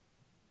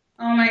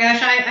 Oh my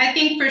gosh, I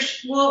think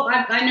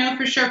I know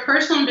for sure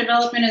personal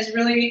development has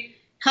really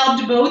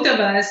helped both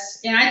of us.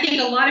 And I think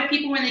a lot of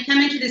people, when they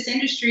come into this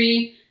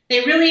industry,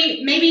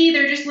 maybe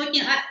they're just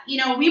looking at,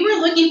 we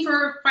were looking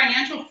for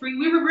financial freedom.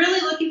 We were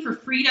really looking for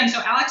freedom.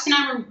 So Alex and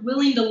I were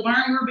willing to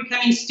learn. We were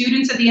becoming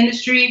students of the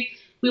industry.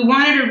 We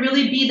wanted to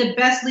really be the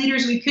best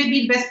leaders we could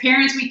be, the best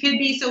parents we could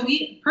be. So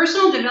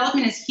personal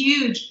development is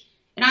huge.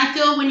 And I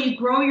feel when you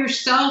grow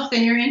yourself,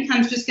 then your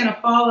income's just going to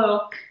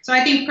follow. So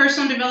I think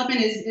personal development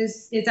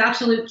is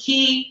absolute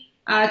key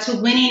to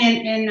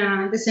winning in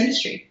this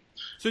industry.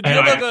 So do you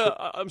have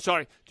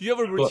do you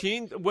have a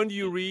routine? When do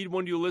you read?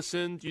 When do you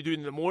listen? Do you do it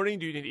in the morning?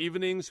 Do you do it in the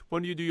evenings?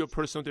 When do you do your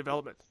personal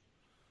development?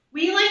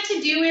 We like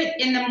to do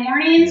it in the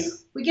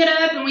mornings. We get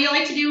up and we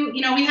like to do,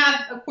 we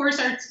have, of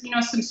course, our,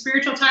 some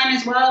spiritual time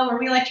as well, where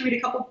we like to read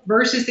a couple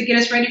verses to get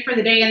us ready for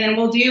the day. And then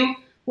we'll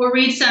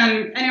read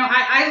some,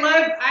 I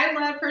love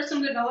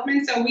personal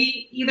development. So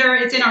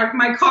it's in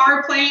my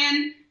car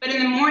playing, but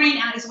in the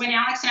morning is when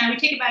Alex and I, we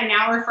take about an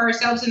hour for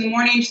ourselves in the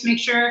morning, just to make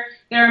sure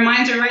that our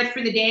minds are right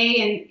for the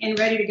day and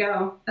ready to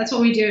go. That's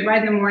what we do right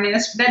in the morning.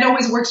 That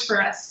always works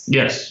for us.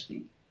 Yes.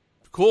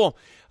 Cool.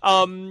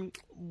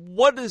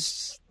 What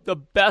is the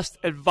best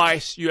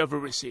advice you ever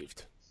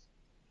received?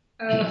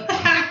 One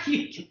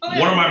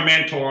of my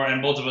mentor,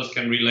 and both of us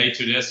can relate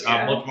to this.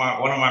 One of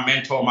my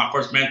mentor, my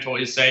first mentor,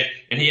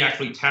 and he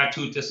actually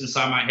tattooed this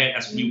inside my head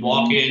as we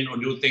walk in or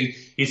do things.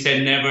 He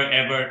said, never,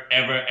 ever,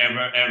 ever,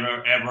 ever,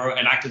 ever, ever,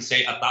 and I can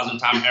say 1,000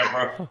 times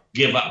ever,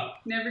 give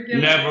up. Never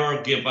give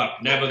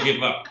up. Never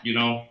give up.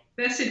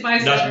 Best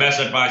advice. That's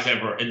best advice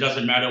ever. It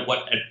doesn't matter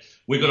what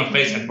we're gonna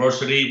face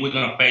adversity. We're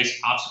gonna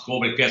face obstacle,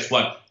 but guess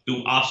what?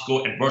 Through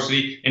obstacle,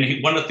 adversity,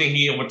 and one of the things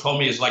he ever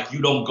told me is like,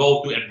 you don't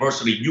go through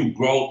adversity, you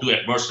grow through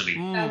adversity.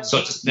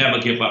 So just never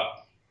give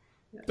up.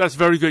 That's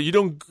very good. You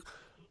don't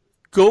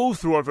go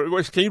through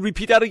adversity. Can you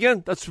repeat that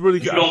again? That's really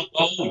good.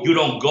 You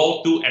don't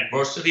go through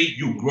adversity,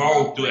 you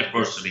grow through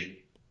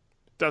adversity.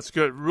 That's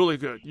good. Really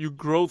good. You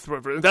grow through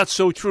adversity. That's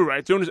so true,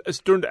 right? It's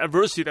during the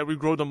adversity that we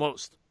grow the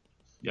most.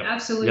 Yep.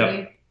 Absolutely.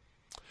 Yep.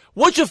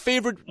 What's your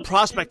favorite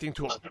prospecting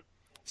tool?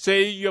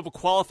 Say you have a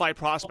qualified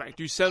prospect.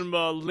 Do you send them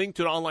a link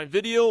to an online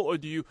video, or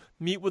do you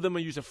meet with them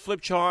and use a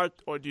flip chart,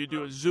 or do you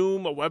do a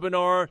Zoom, a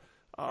webinar,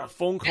 a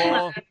phone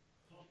call?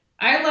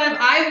 I love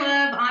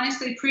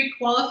honestly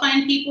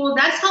pre-qualifying people.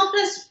 That's helped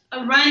us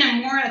run a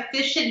more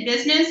efficient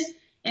business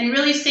and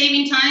really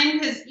saving time,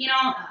 because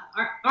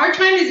our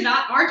time is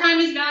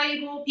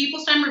valuable.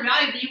 People's time are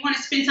valuable. You want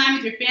to spend time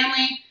with your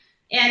family,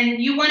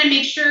 and you want to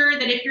make sure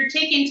that if you're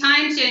taking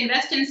time to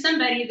invest in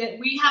somebody, that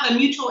we have a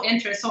mutual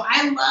interest. So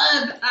I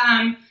love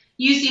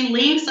using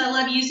links. I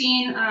love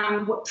using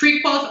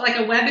pre-qualify, like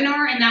a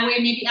webinar, and that way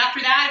maybe after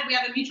that, if we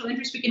have a mutual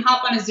interest, we can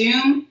hop on a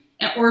Zoom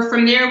or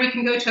from there we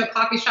can go to a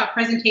coffee shop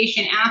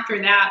presentation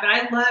after that. But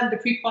I love the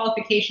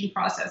pre-qualification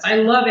process. I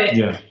love it.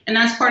 Yeah. And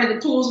that's part of the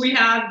tools we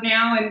have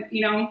now, and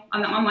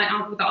on the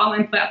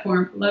online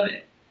platform. Love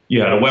it.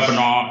 Yeah, the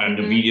webinar and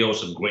the video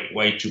is a great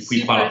way to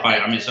pre-qualify.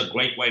 I mean, it's a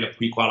great way to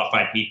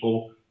pre-qualify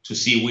people to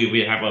see we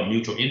have a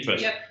mutual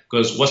interest.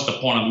 Because what's the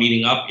point of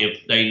meeting up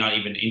if they're not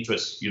even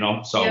interested,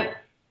 So,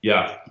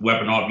 yeah,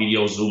 webinar,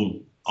 video,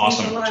 Zoom,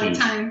 awesome tools.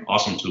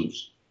 Awesome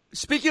tools.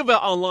 Speaking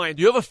about online,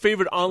 do you have a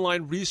favorite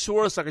online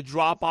resource like a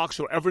Dropbox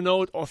or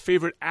Evernote, or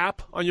favorite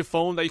app on your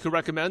phone that you could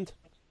recommend?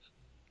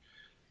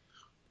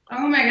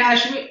 Oh my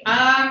gosh,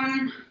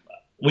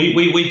 We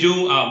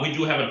do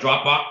have a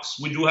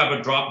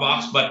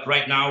Dropbox. But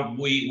right now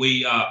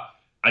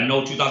I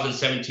know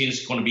 2017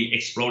 is going to be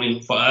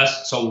exploding for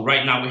us. So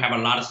right now we have a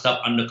lot of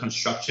stuff under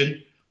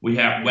construction. We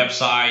have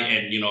website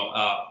and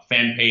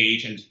fan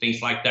page and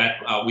things like that.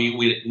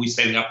 We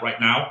setting up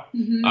right now.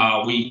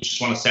 We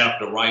just want to set up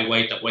the right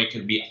way. That way it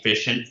can be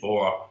efficient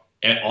for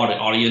all the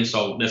audience.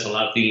 So there's a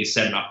lot of things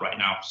setting up right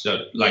now.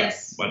 So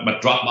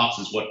but Dropbox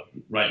is what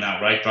right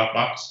now, right?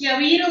 Dropbox. Yeah,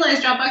 we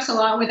utilize Dropbox a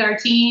lot with our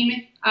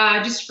team,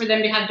 just for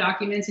them to have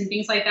documents and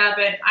things like that.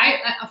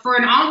 But for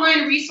an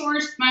online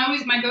resource,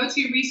 my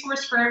go-to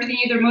resource for everything,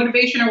 either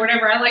motivation or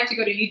whatever, I like to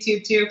go to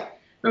YouTube too,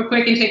 real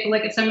quick, and take a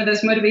look at some of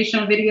those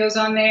motivational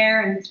videos on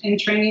there and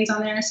trainings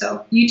on there.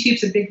 So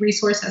YouTube's a big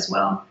resource as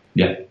well.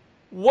 Yeah.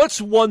 What's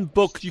one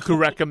book you could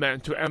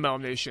recommend to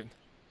MLM Nation?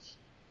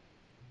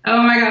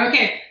 Oh my God.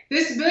 Okay.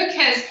 This book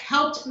has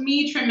helped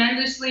me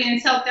tremendously and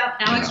it's helped out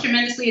Alex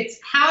tremendously. It's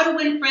How to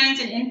Win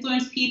Friends and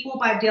Influence People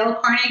by Dale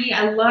Carnegie.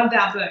 I love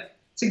that book.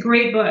 It's a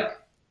great book.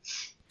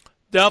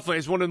 Definitely.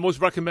 It's one of the most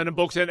recommended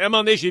books. And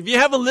MLM Nation, if you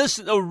haven't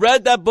listened or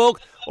read that book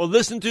or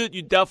listened to it,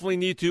 you definitely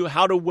need to.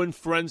 How to Win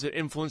Friends and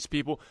Influence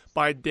People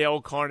by Dale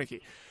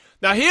Carnegie.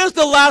 Now, here's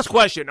the last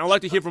question. I'd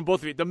like to hear from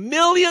both of you. The $1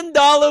 million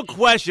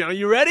question. Are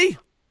you ready?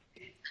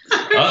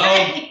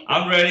 Uh-oh.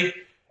 I'm ready.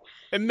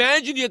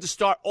 Imagine you had to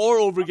start all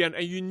over again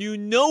and you knew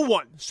no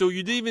one, so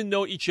you didn't even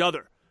know each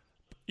other.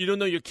 You don't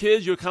know your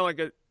kids. You're kind of like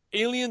an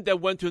alien that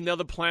went to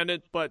another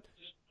planet, but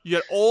you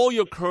had all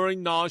your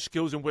current knowledge,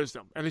 skills, and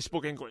wisdom, and they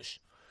spoke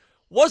English.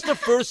 What's the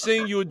first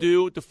thing you would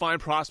do to find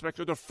prospects,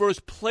 or the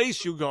first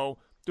place you go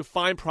to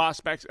find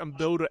prospects and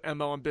build an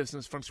MLM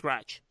business from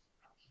scratch?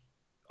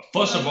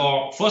 First of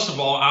all,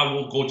 I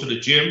will go to the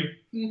gym.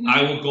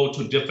 I will go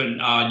to different,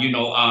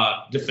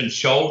 different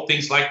show,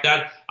 things like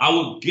that. I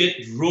will get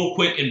real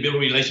quick and build a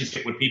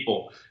relationship with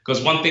people.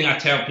 Because one thing I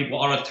tell people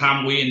all the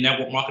time, we in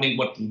network marketing,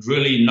 but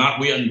really not.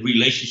 We're a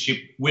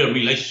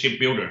relationship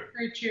builder.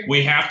 Very true.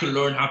 We have to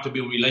learn how to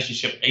build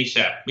relationship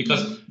ASAP.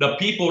 Because the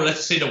people,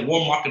 let's say the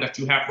warm market that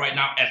you have right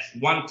now, at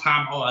one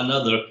time or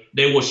another,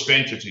 they were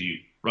stranger to you,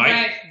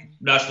 right?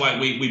 That's why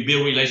we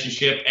build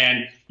relationship.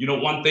 And,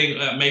 one thing,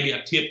 maybe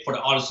a tip for the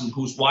audience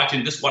who's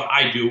watching, this is what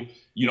I do.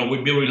 We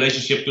build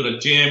relationship to the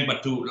gym,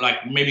 but to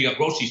like maybe a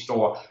grocery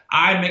store.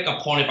 I make a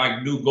point if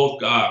I do go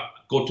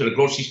to the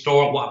grocery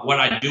store, what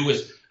I do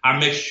is I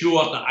make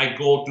sure that I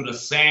go to the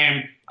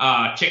same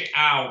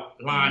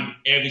checkout line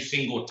every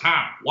single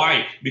time.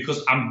 Why?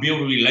 Because I'm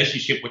building a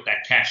relationship with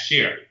that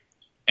cashier.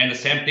 And the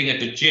same thing at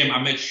the gym, I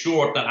make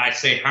sure that I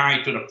say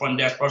hi to the front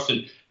desk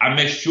person. I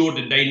make sure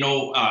that they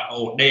know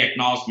or they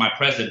acknowledge my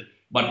presence.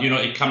 But,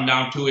 it comes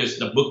down to is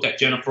the book that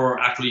Jennifer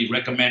actually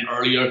recommended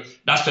earlier.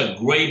 That's a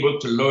great book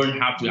to learn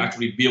how to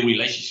actually build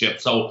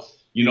relationships. So,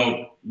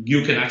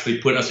 you can actually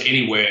put us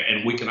anywhere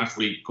and we can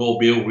actually go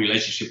build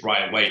relationship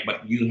right away.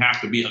 But you have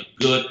to be a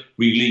good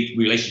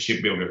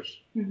relationship builder.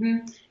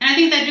 And I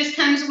think that just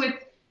comes with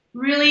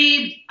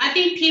I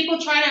think people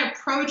try to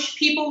approach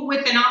people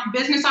with a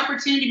business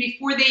opportunity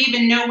before they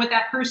even know what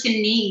that person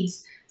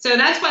needs. So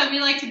that's why we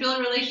like to build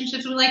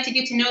relationships. We like to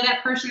get to know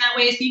that person that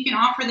way so you can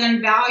offer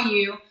them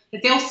value,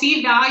 that they'll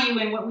see value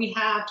in what we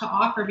have to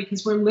offer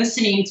because we're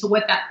listening to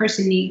what that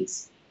person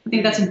needs. I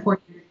think that's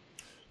important.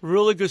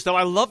 Really good stuff.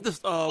 I love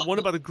this one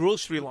about the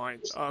grocery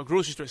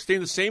store. Stay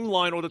in the same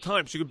line all the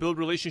time so you can build a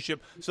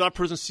relationship so that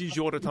person sees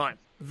you all the time.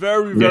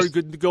 Very, very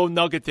good gold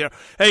nugget there.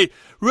 Hey,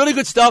 really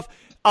good stuff.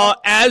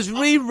 As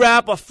we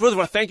wrap up, first of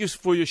all, thank you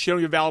for sharing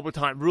your valuable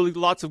time. Really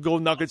lots of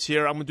gold nuggets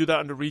here. I'm going to do that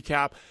on the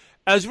recap.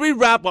 As we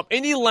wrap up,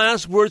 any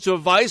last words of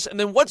advice? And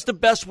then what's the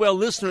best way our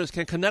listeners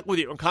can connect with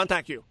you and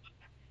contact you?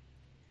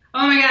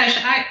 Oh my gosh,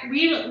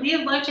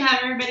 we'd love to have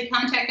everybody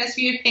contact us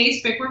via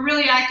Facebook. We're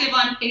really active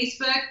on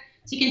Facebook,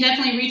 so you can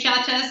definitely reach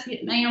out to us.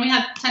 We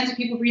have tons of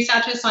people reach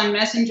out to us on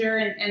Messenger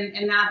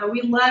and that, but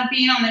we love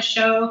being on the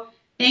show.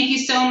 Thank you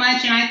so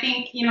much, and I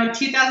think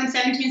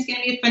 2017 is going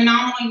to be a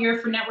phenomenal year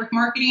for network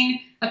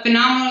marketing, a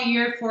phenomenal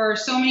year for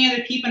so many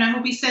other people, and I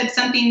hope we said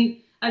something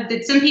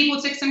that some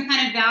people took some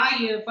kind of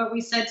value of what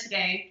we said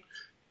today.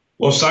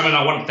 Well, Simon,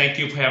 I want to thank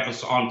you for having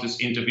us on this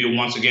interview.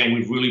 Once again,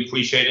 we really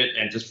appreciate it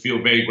and just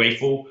feel very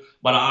grateful.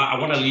 But I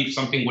want to leave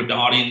something with the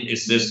audience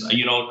is this,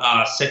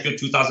 set your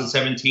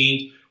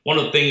 2017. One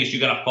of the things is you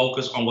got to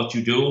focus on what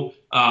you do.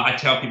 I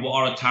tell people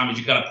all the time is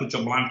you got to put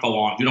your blindfold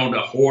on.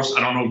 The horse, I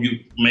don't know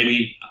if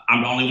maybe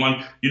I'm the only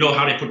one. You know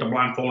how they put the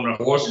blindfold on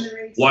the horse?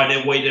 While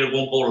they wait, they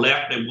won't go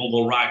left, they won't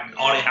go right.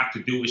 All they have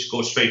to do is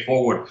go straight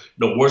forward.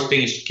 The worst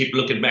thing is to keep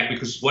looking back,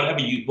 because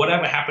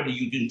whatever happened to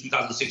you in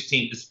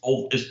 2016 it's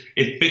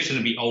fixing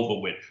to be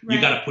over with. Right.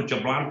 You got to put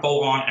your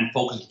blindfold on and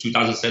focus in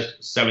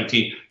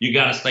 2017. You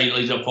got to stay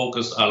laser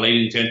focused,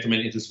 ladies and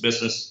gentlemen, in this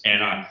business.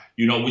 And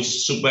we're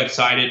super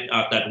excited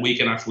that we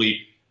can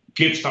actually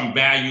give some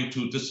value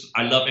to this.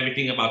 I love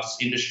everything about this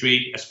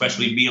industry,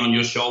 especially being on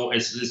your show.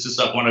 This is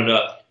one of the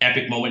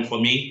epic moments for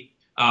me.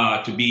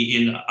 To be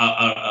in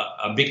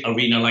a big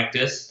arena like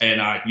this, and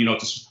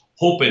just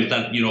hoping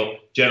that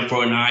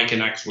Jennifer and I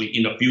can actually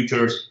in the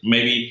future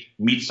maybe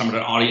meet some of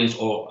the audience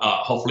or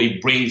hopefully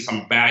bring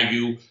some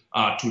value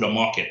to the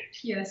market.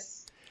 Yes.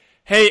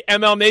 Hey,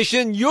 ML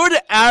Nation, you're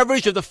the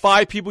average of the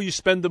 5 people you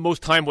spend the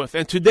most time with.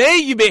 And today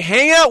you may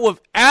hang out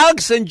with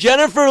Alex and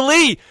Jennifer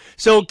Lee.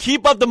 So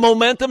keep up the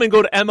momentum and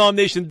go to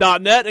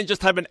MLNation.net and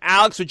just type in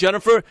Alex or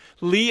Jennifer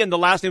Lee, and the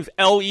last name is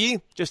L-E,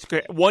 just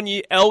one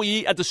E,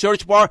 L-E at the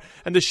search bar.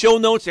 And the show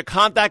notes, your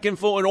contact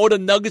info, and all the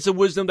nuggets of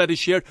wisdom that is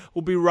shared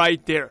will be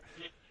right there.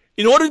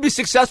 In order to be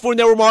successful in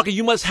network marketing,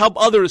 you must help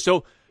others.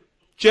 So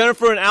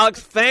Jennifer and Alex,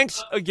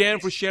 thanks again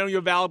for sharing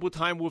your valuable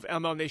time with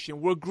ML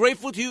Nation. We're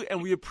grateful to you,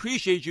 and we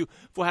appreciate you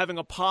for having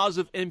a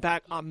positive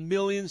impact on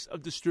millions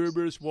of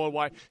distributors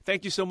worldwide.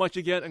 Thank you so much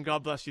again, and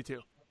God bless you too.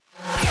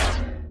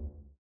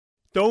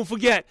 Don't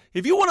forget,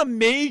 if you want a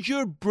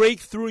major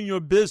breakthrough in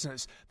your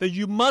business, then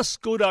you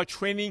must go to our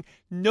training,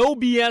 No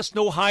BS,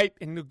 No Hype,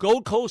 in the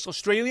Gold Coast,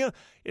 Australia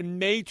in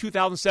May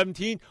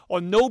 2017,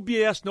 or No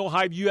BS, No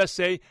Hype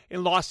USA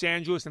in Los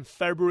Angeles in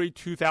February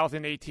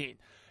 2018.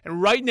 And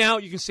right now,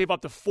 you can save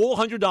up to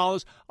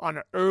 $400 on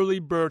an early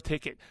bird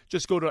ticket.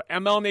 Just go to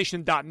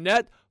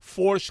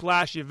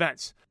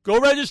mlnation.net/events. Go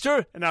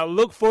register, and I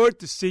look forward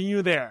to seeing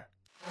you there.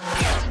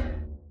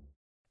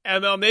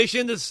 ML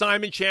Nation, this is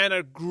Simon Chan.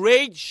 A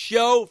great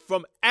show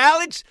from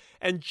Alex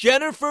and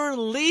Jennifer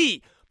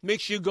Lee.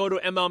 Make sure you go to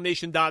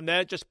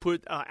mlnation.net. Just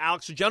put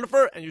Alex or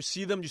Jennifer, and you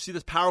see them. You see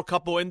this power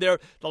couple in there.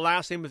 The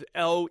last name is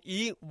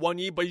L-E, one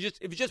E. But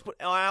if you just put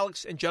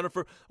Alex and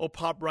Jennifer, it'll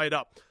pop right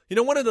up.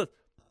 One of the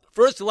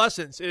first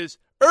lessons is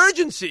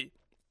urgency.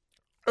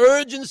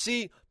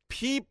 Urgency.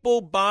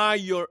 People buy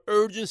your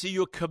urgency,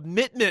 your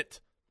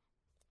commitment.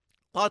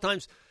 A lot of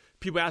times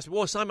people ask me,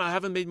 well, Simon, I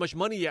haven't made much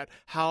money yet.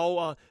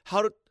 How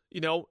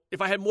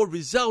if I had more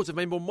results, if I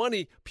made more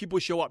money, people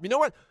would show up. You know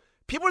what?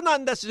 People are not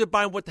necessarily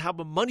buying what type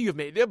of money you've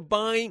made. They're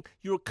buying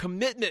your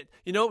commitment.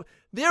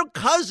 Their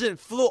cousin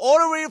flew all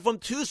the way from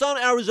Tucson,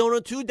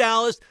 Arizona to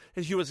Dallas,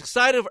 and he was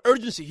excited of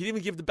urgency. He didn't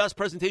even give the best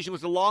presentation. It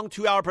was a long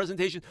 2-hour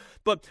presentation.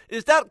 But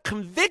it's that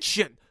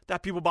conviction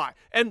that people buy.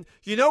 And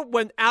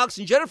when Alex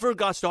and Jennifer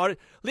got started,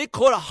 they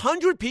caught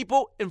 100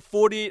 people in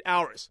 48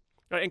 hours,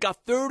 right, and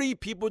got 30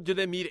 people to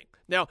their meeting.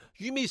 Now,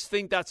 you may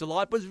think that's a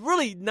lot, but it's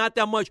really not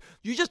that much.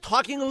 You're just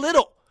talking a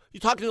little. You're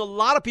talking to a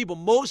lot of people.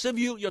 Most of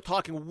you're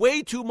talking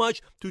way too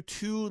much to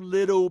too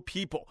little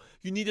people.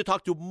 You need to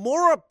talk to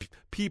more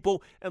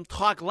people and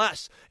talk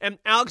less. And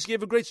Alex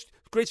gave a great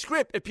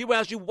script. If people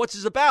ask you, what's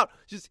this about?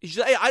 He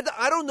said, hey,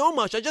 I don't know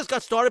much. I just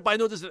got started, but I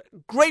know this is a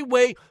great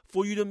way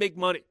for you to make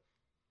money.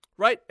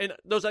 Right? And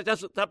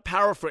that's that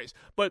paraphrase.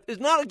 But it's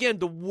not, again,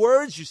 the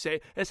words you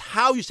say. It's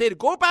how you say it.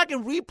 Go back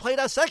and replay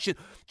that section.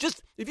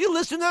 Just, if you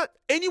listen to that,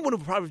 anyone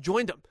would probably have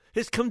joined him.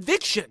 His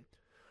conviction,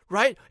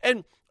 right?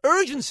 And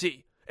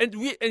urgency. And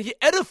he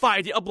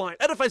edified the upline.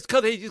 Edified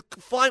because he's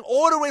flying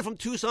all the way from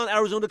Tucson,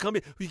 Arizona to come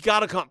here. You got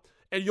to come.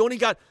 And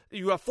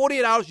you have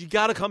 48 hours. You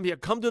got to come here.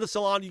 Come to the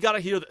salon. You got to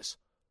hear this.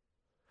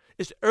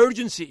 It's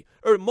urgency.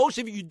 Or most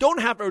of you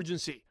don't have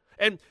urgency.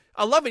 And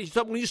I love it.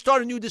 When you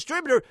start a new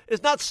distributor,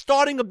 it's not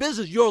starting a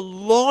business. You're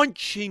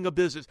launching a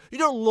business. You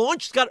don't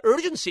launch. It's got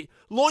urgency.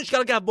 Launch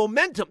got to have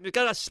momentum. It's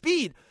got to have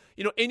speed.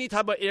 Any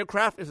type of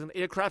aircraft is an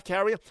aircraft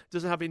carrier.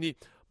 Doesn't have any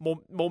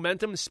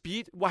momentum and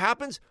speed. What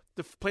happens?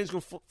 The plane's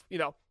going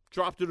to,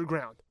 drop to the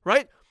ground,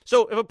 right?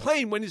 So if a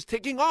plane, when it's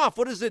taking off,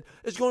 what is it?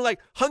 It's going like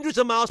hundreds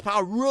of miles per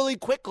hour really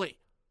quickly.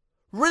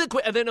 Really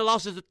quick, and then it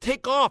allows it to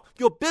take off.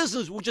 Your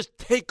business will just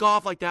take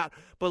off like that.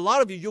 But a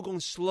lot of you're going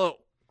slow.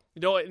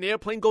 An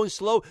airplane going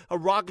slow, a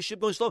rocket ship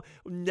going slow,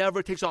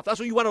 never takes off. That's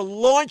why you want to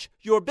launch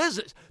your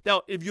business.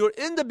 Now, if you're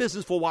in the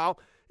business for a while,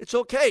 it's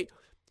okay.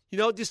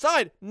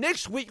 Decide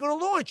next week you're going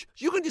to launch.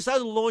 You can decide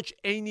to launch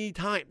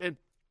anytime. And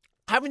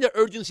having the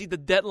urgency, the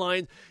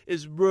deadline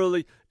is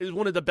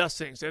one of the best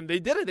things. And they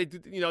did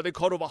it. They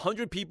called over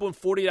 100 people in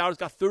 48 hours,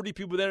 got 30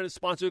 people there, and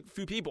sponsored a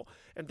few people.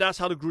 And that's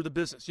how they grew the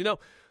business.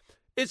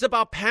 It's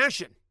about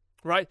passion,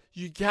 right?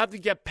 You have to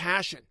get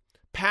passion.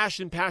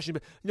 Passion.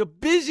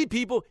 Busy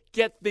people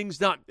get things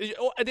done.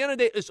 At the end of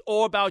the day, it's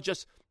all about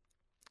just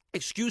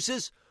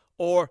excuses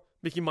or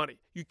making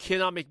money. You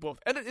cannot make both.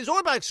 And it's all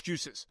about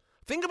excuses.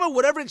 Think about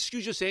whatever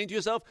excuse you're saying to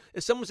yourself.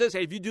 If someone says,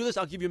 hey, if you do this,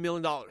 I'll give you $1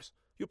 million.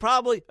 You're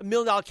probably $1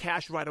 million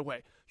cash right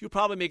away. You'll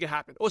probably make it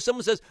happen. Or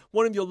someone says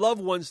one of your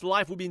loved ones'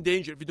 life will be in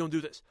danger if you don't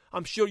do this.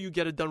 I'm sure you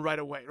get it done right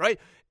away, right?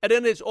 At the end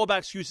of the day, it's all about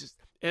excuses.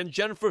 And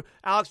Jennifer,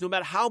 Alex, no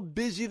matter how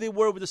busy they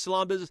were with the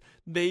salon business,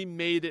 they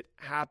made it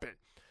happen,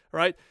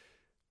 right?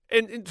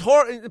 And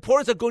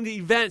importance of going to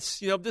events.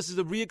 This is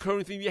a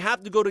reoccurring thing. You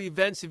have to go to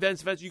events.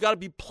 You got to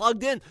be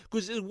plugged in,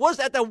 because it was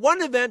at that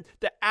one event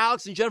that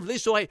Alex and Jennifer, they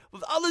saw, hey,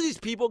 if all of these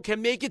people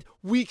can make it,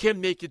 we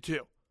can make it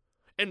too.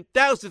 And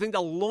that was the thing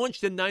that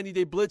launched the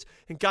 90-day blitz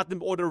and got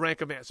them order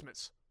rank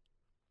advancements.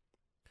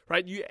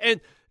 Right? And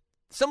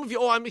some of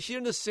you, I'm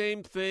hearing the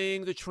same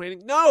thing, the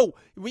training. No,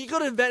 when you go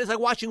to an event, it's like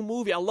watching a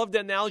movie. I love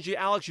that analogy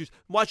Alex used.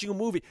 Watching a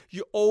movie,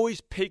 you always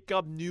pick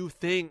up new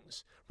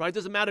things. Right? It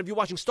doesn't matter if you're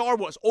watching Star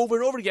Wars over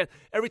and over again.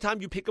 Every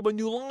time you pick up a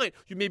new line,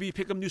 you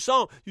pick up a new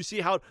song. You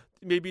see how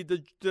maybe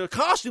the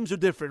costumes are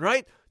different,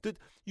 right?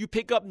 You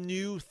pick up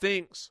new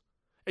things.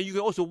 And you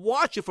can also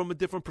watch it from a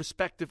different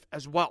perspective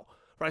as well,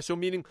 right? So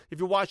meaning if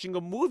you're watching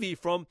a movie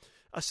from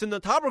a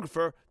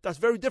cinematographer, that's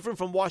very different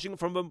from watching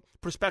from a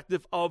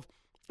perspective of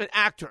an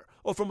actor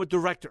or from a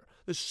director.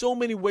 There's so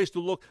many ways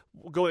to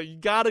go. You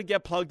got to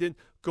get plugged in,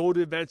 go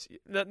to events.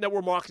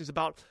 Network marketing is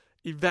about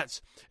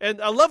events. And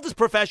I love this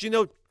profession.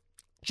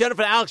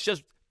 Jennifer and Alex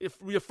just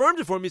reaffirmed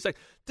it for me. It's like,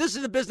 this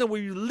is a business where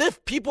you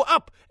lift people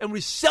up and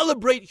we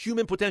celebrate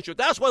human potential.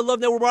 That's why I love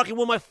network marketing.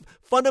 One of my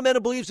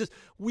fundamental beliefs is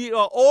we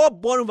are all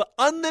born with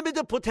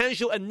unlimited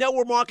potential, and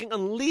network marketing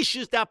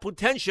unleashes that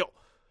potential.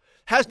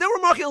 Has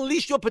network marketing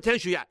unleashed your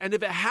potential yet? And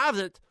if it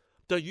hasn't,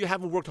 then you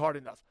haven't worked hard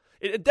enough.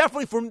 It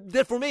definitely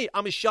did for me.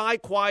 I'm a shy,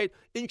 quiet,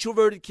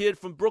 introverted kid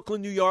from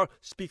Brooklyn, New York.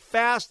 Speak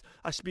fast.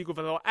 I speak with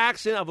a little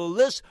accent. I have a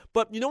lisp.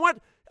 But you know what?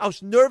 I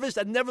was nervous.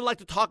 I never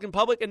liked to talk in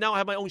public. And now I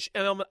have my own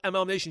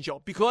MLM Nation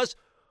show. Because,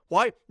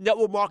 why?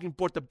 Network marketing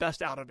brought the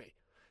best out of me.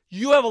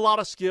 You have a lot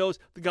of skills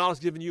that God has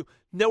given you.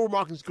 Network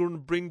marketing is going to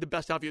bring the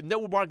best out of you.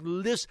 Network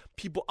marketing lifts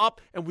people up,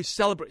 and we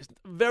celebrate. It's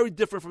very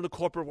different from the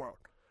corporate world,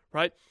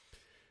 right?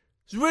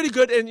 It's really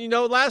good. And,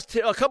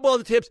 a couple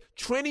other tips.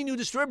 Training new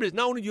distributors.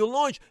 Not only do you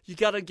launch, you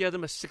got to get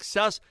them a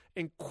success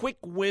and quick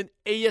win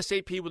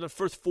ASAP within the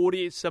first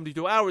 48,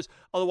 72 hours.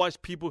 Otherwise,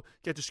 people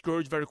get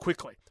discouraged very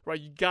quickly, right?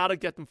 You got to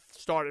get them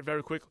started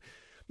very quickly.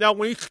 Now,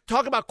 when you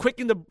talk about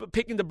picking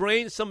the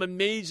brain, some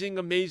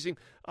amazing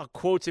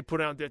quotes they put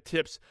out there,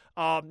 tips.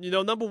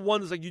 Number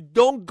one is like, you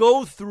don't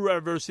go through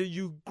adversity,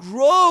 you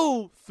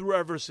grow through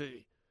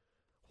adversity.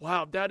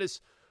 Wow, that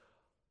is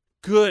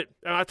good.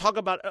 And I talk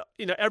about,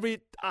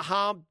 every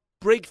aha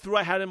breakthrough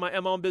I had in my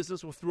MLM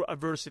business was through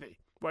adversity,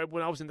 right?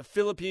 When I was in the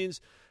Philippines,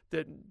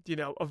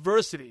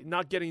 adversity,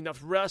 not getting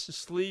enough rest and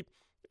sleep,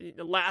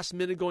 last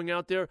minute going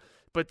out there.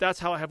 But that's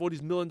how I have all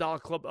these $1 Million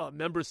Club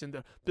members in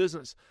the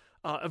business.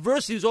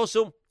 Adversity is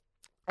also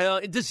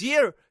this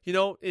year,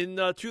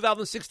 in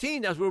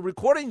 2016, as we're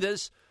recording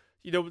this,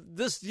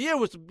 this year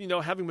was,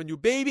 having my new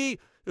baby.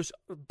 It was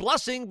a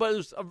blessing, but it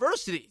was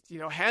adversity.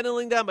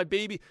 Handling that. My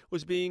baby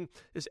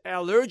is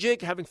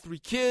allergic, having 3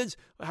 kids,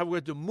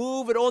 having to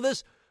move and all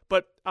this.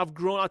 But I've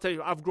grown, I'll tell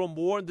you, I've grown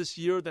more this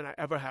year than I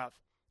ever have.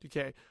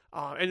 Okay.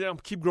 And I'll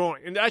keep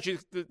growing. And actually,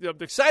 the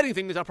exciting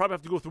thing is I'll probably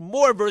have to go through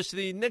more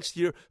adversity next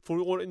year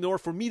in order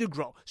for me to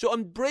grow. So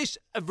embrace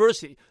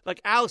adversity.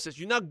 Like Alex says,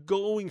 you're not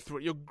going through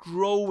it, you're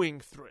growing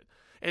through it.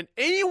 And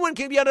anyone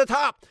can be on the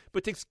top, but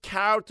it takes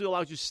character to allow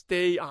you to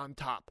stay on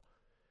top.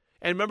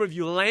 And remember, if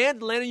you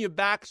land on your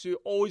back, so you're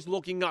always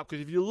looking up.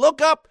 Because if you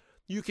look up,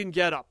 you can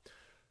get up.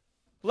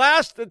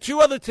 Last, 2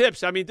 other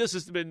tips. I mean, this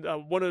has been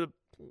one of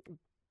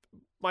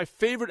my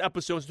favorite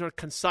episodes in terms of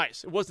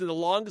concise. It wasn't the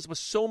longest, but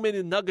so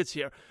many nuggets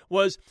here.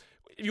 Was,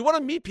 if you want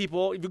to meet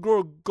people, if you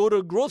go to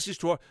a grocery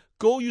store,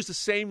 go use the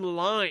same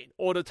line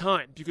all the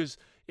time. Because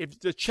if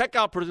the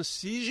checkout person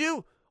sees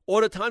you all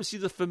the time,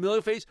 sees a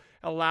familiar face,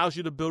 allows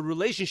you to build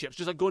relationships.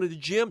 Just like going to the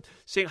gym,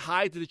 saying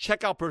hi to the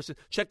check-in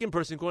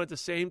person, going at the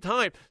same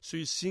time. So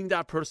you're seeing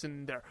that person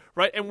in there,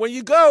 right? And when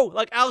you go,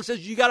 like Alex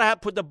says, you got to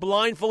put the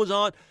blindfolds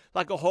on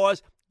like a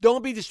horse.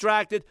 Don't be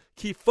distracted.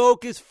 Keep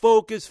focused.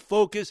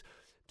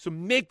 So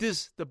make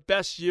this the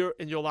best year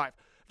in your life.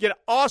 Get an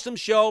awesome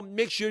show.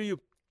 Make sure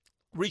you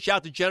reach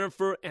out to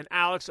Jennifer and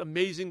Alex,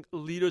 amazing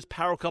leaders,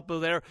 power couple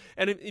there.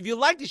 And if you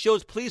like these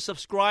shows, please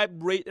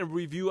subscribe, rate, and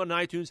review on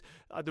iTunes.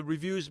 The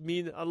reviews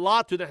mean a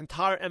lot to the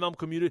entire MLM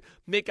community.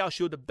 Make our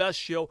show the best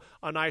show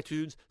on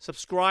iTunes.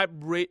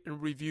 Subscribe, rate,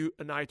 and review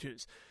on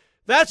iTunes.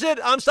 That's it.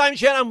 I'm Simon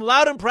Chan. I'm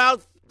loud and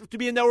proud to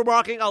be in network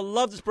marketing. I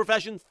love this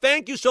profession.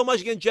 Thank you so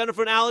much again,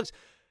 Jennifer and Alex.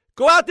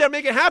 Go out there,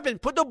 make it happen.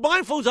 Put the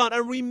blindfolds on.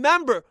 And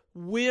remember,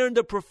 we're in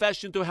the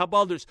profession to help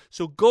others.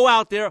 So go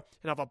out there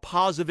and have a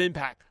positive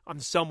impact on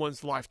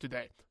someone's life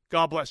today.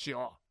 God bless you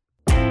all.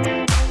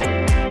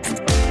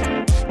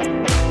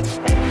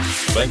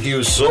 Thank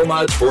you so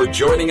much for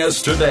joining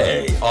us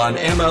today on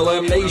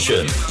MLM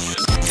Nation.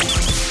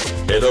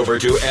 Head over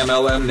to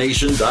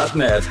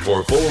MLMNation.net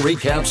for full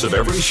recaps of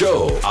every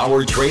show,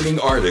 our training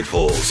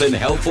articles, and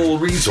helpful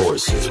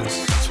resources.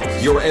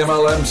 Your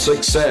MLM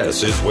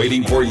success is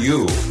waiting for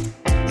you.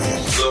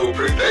 So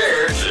prepare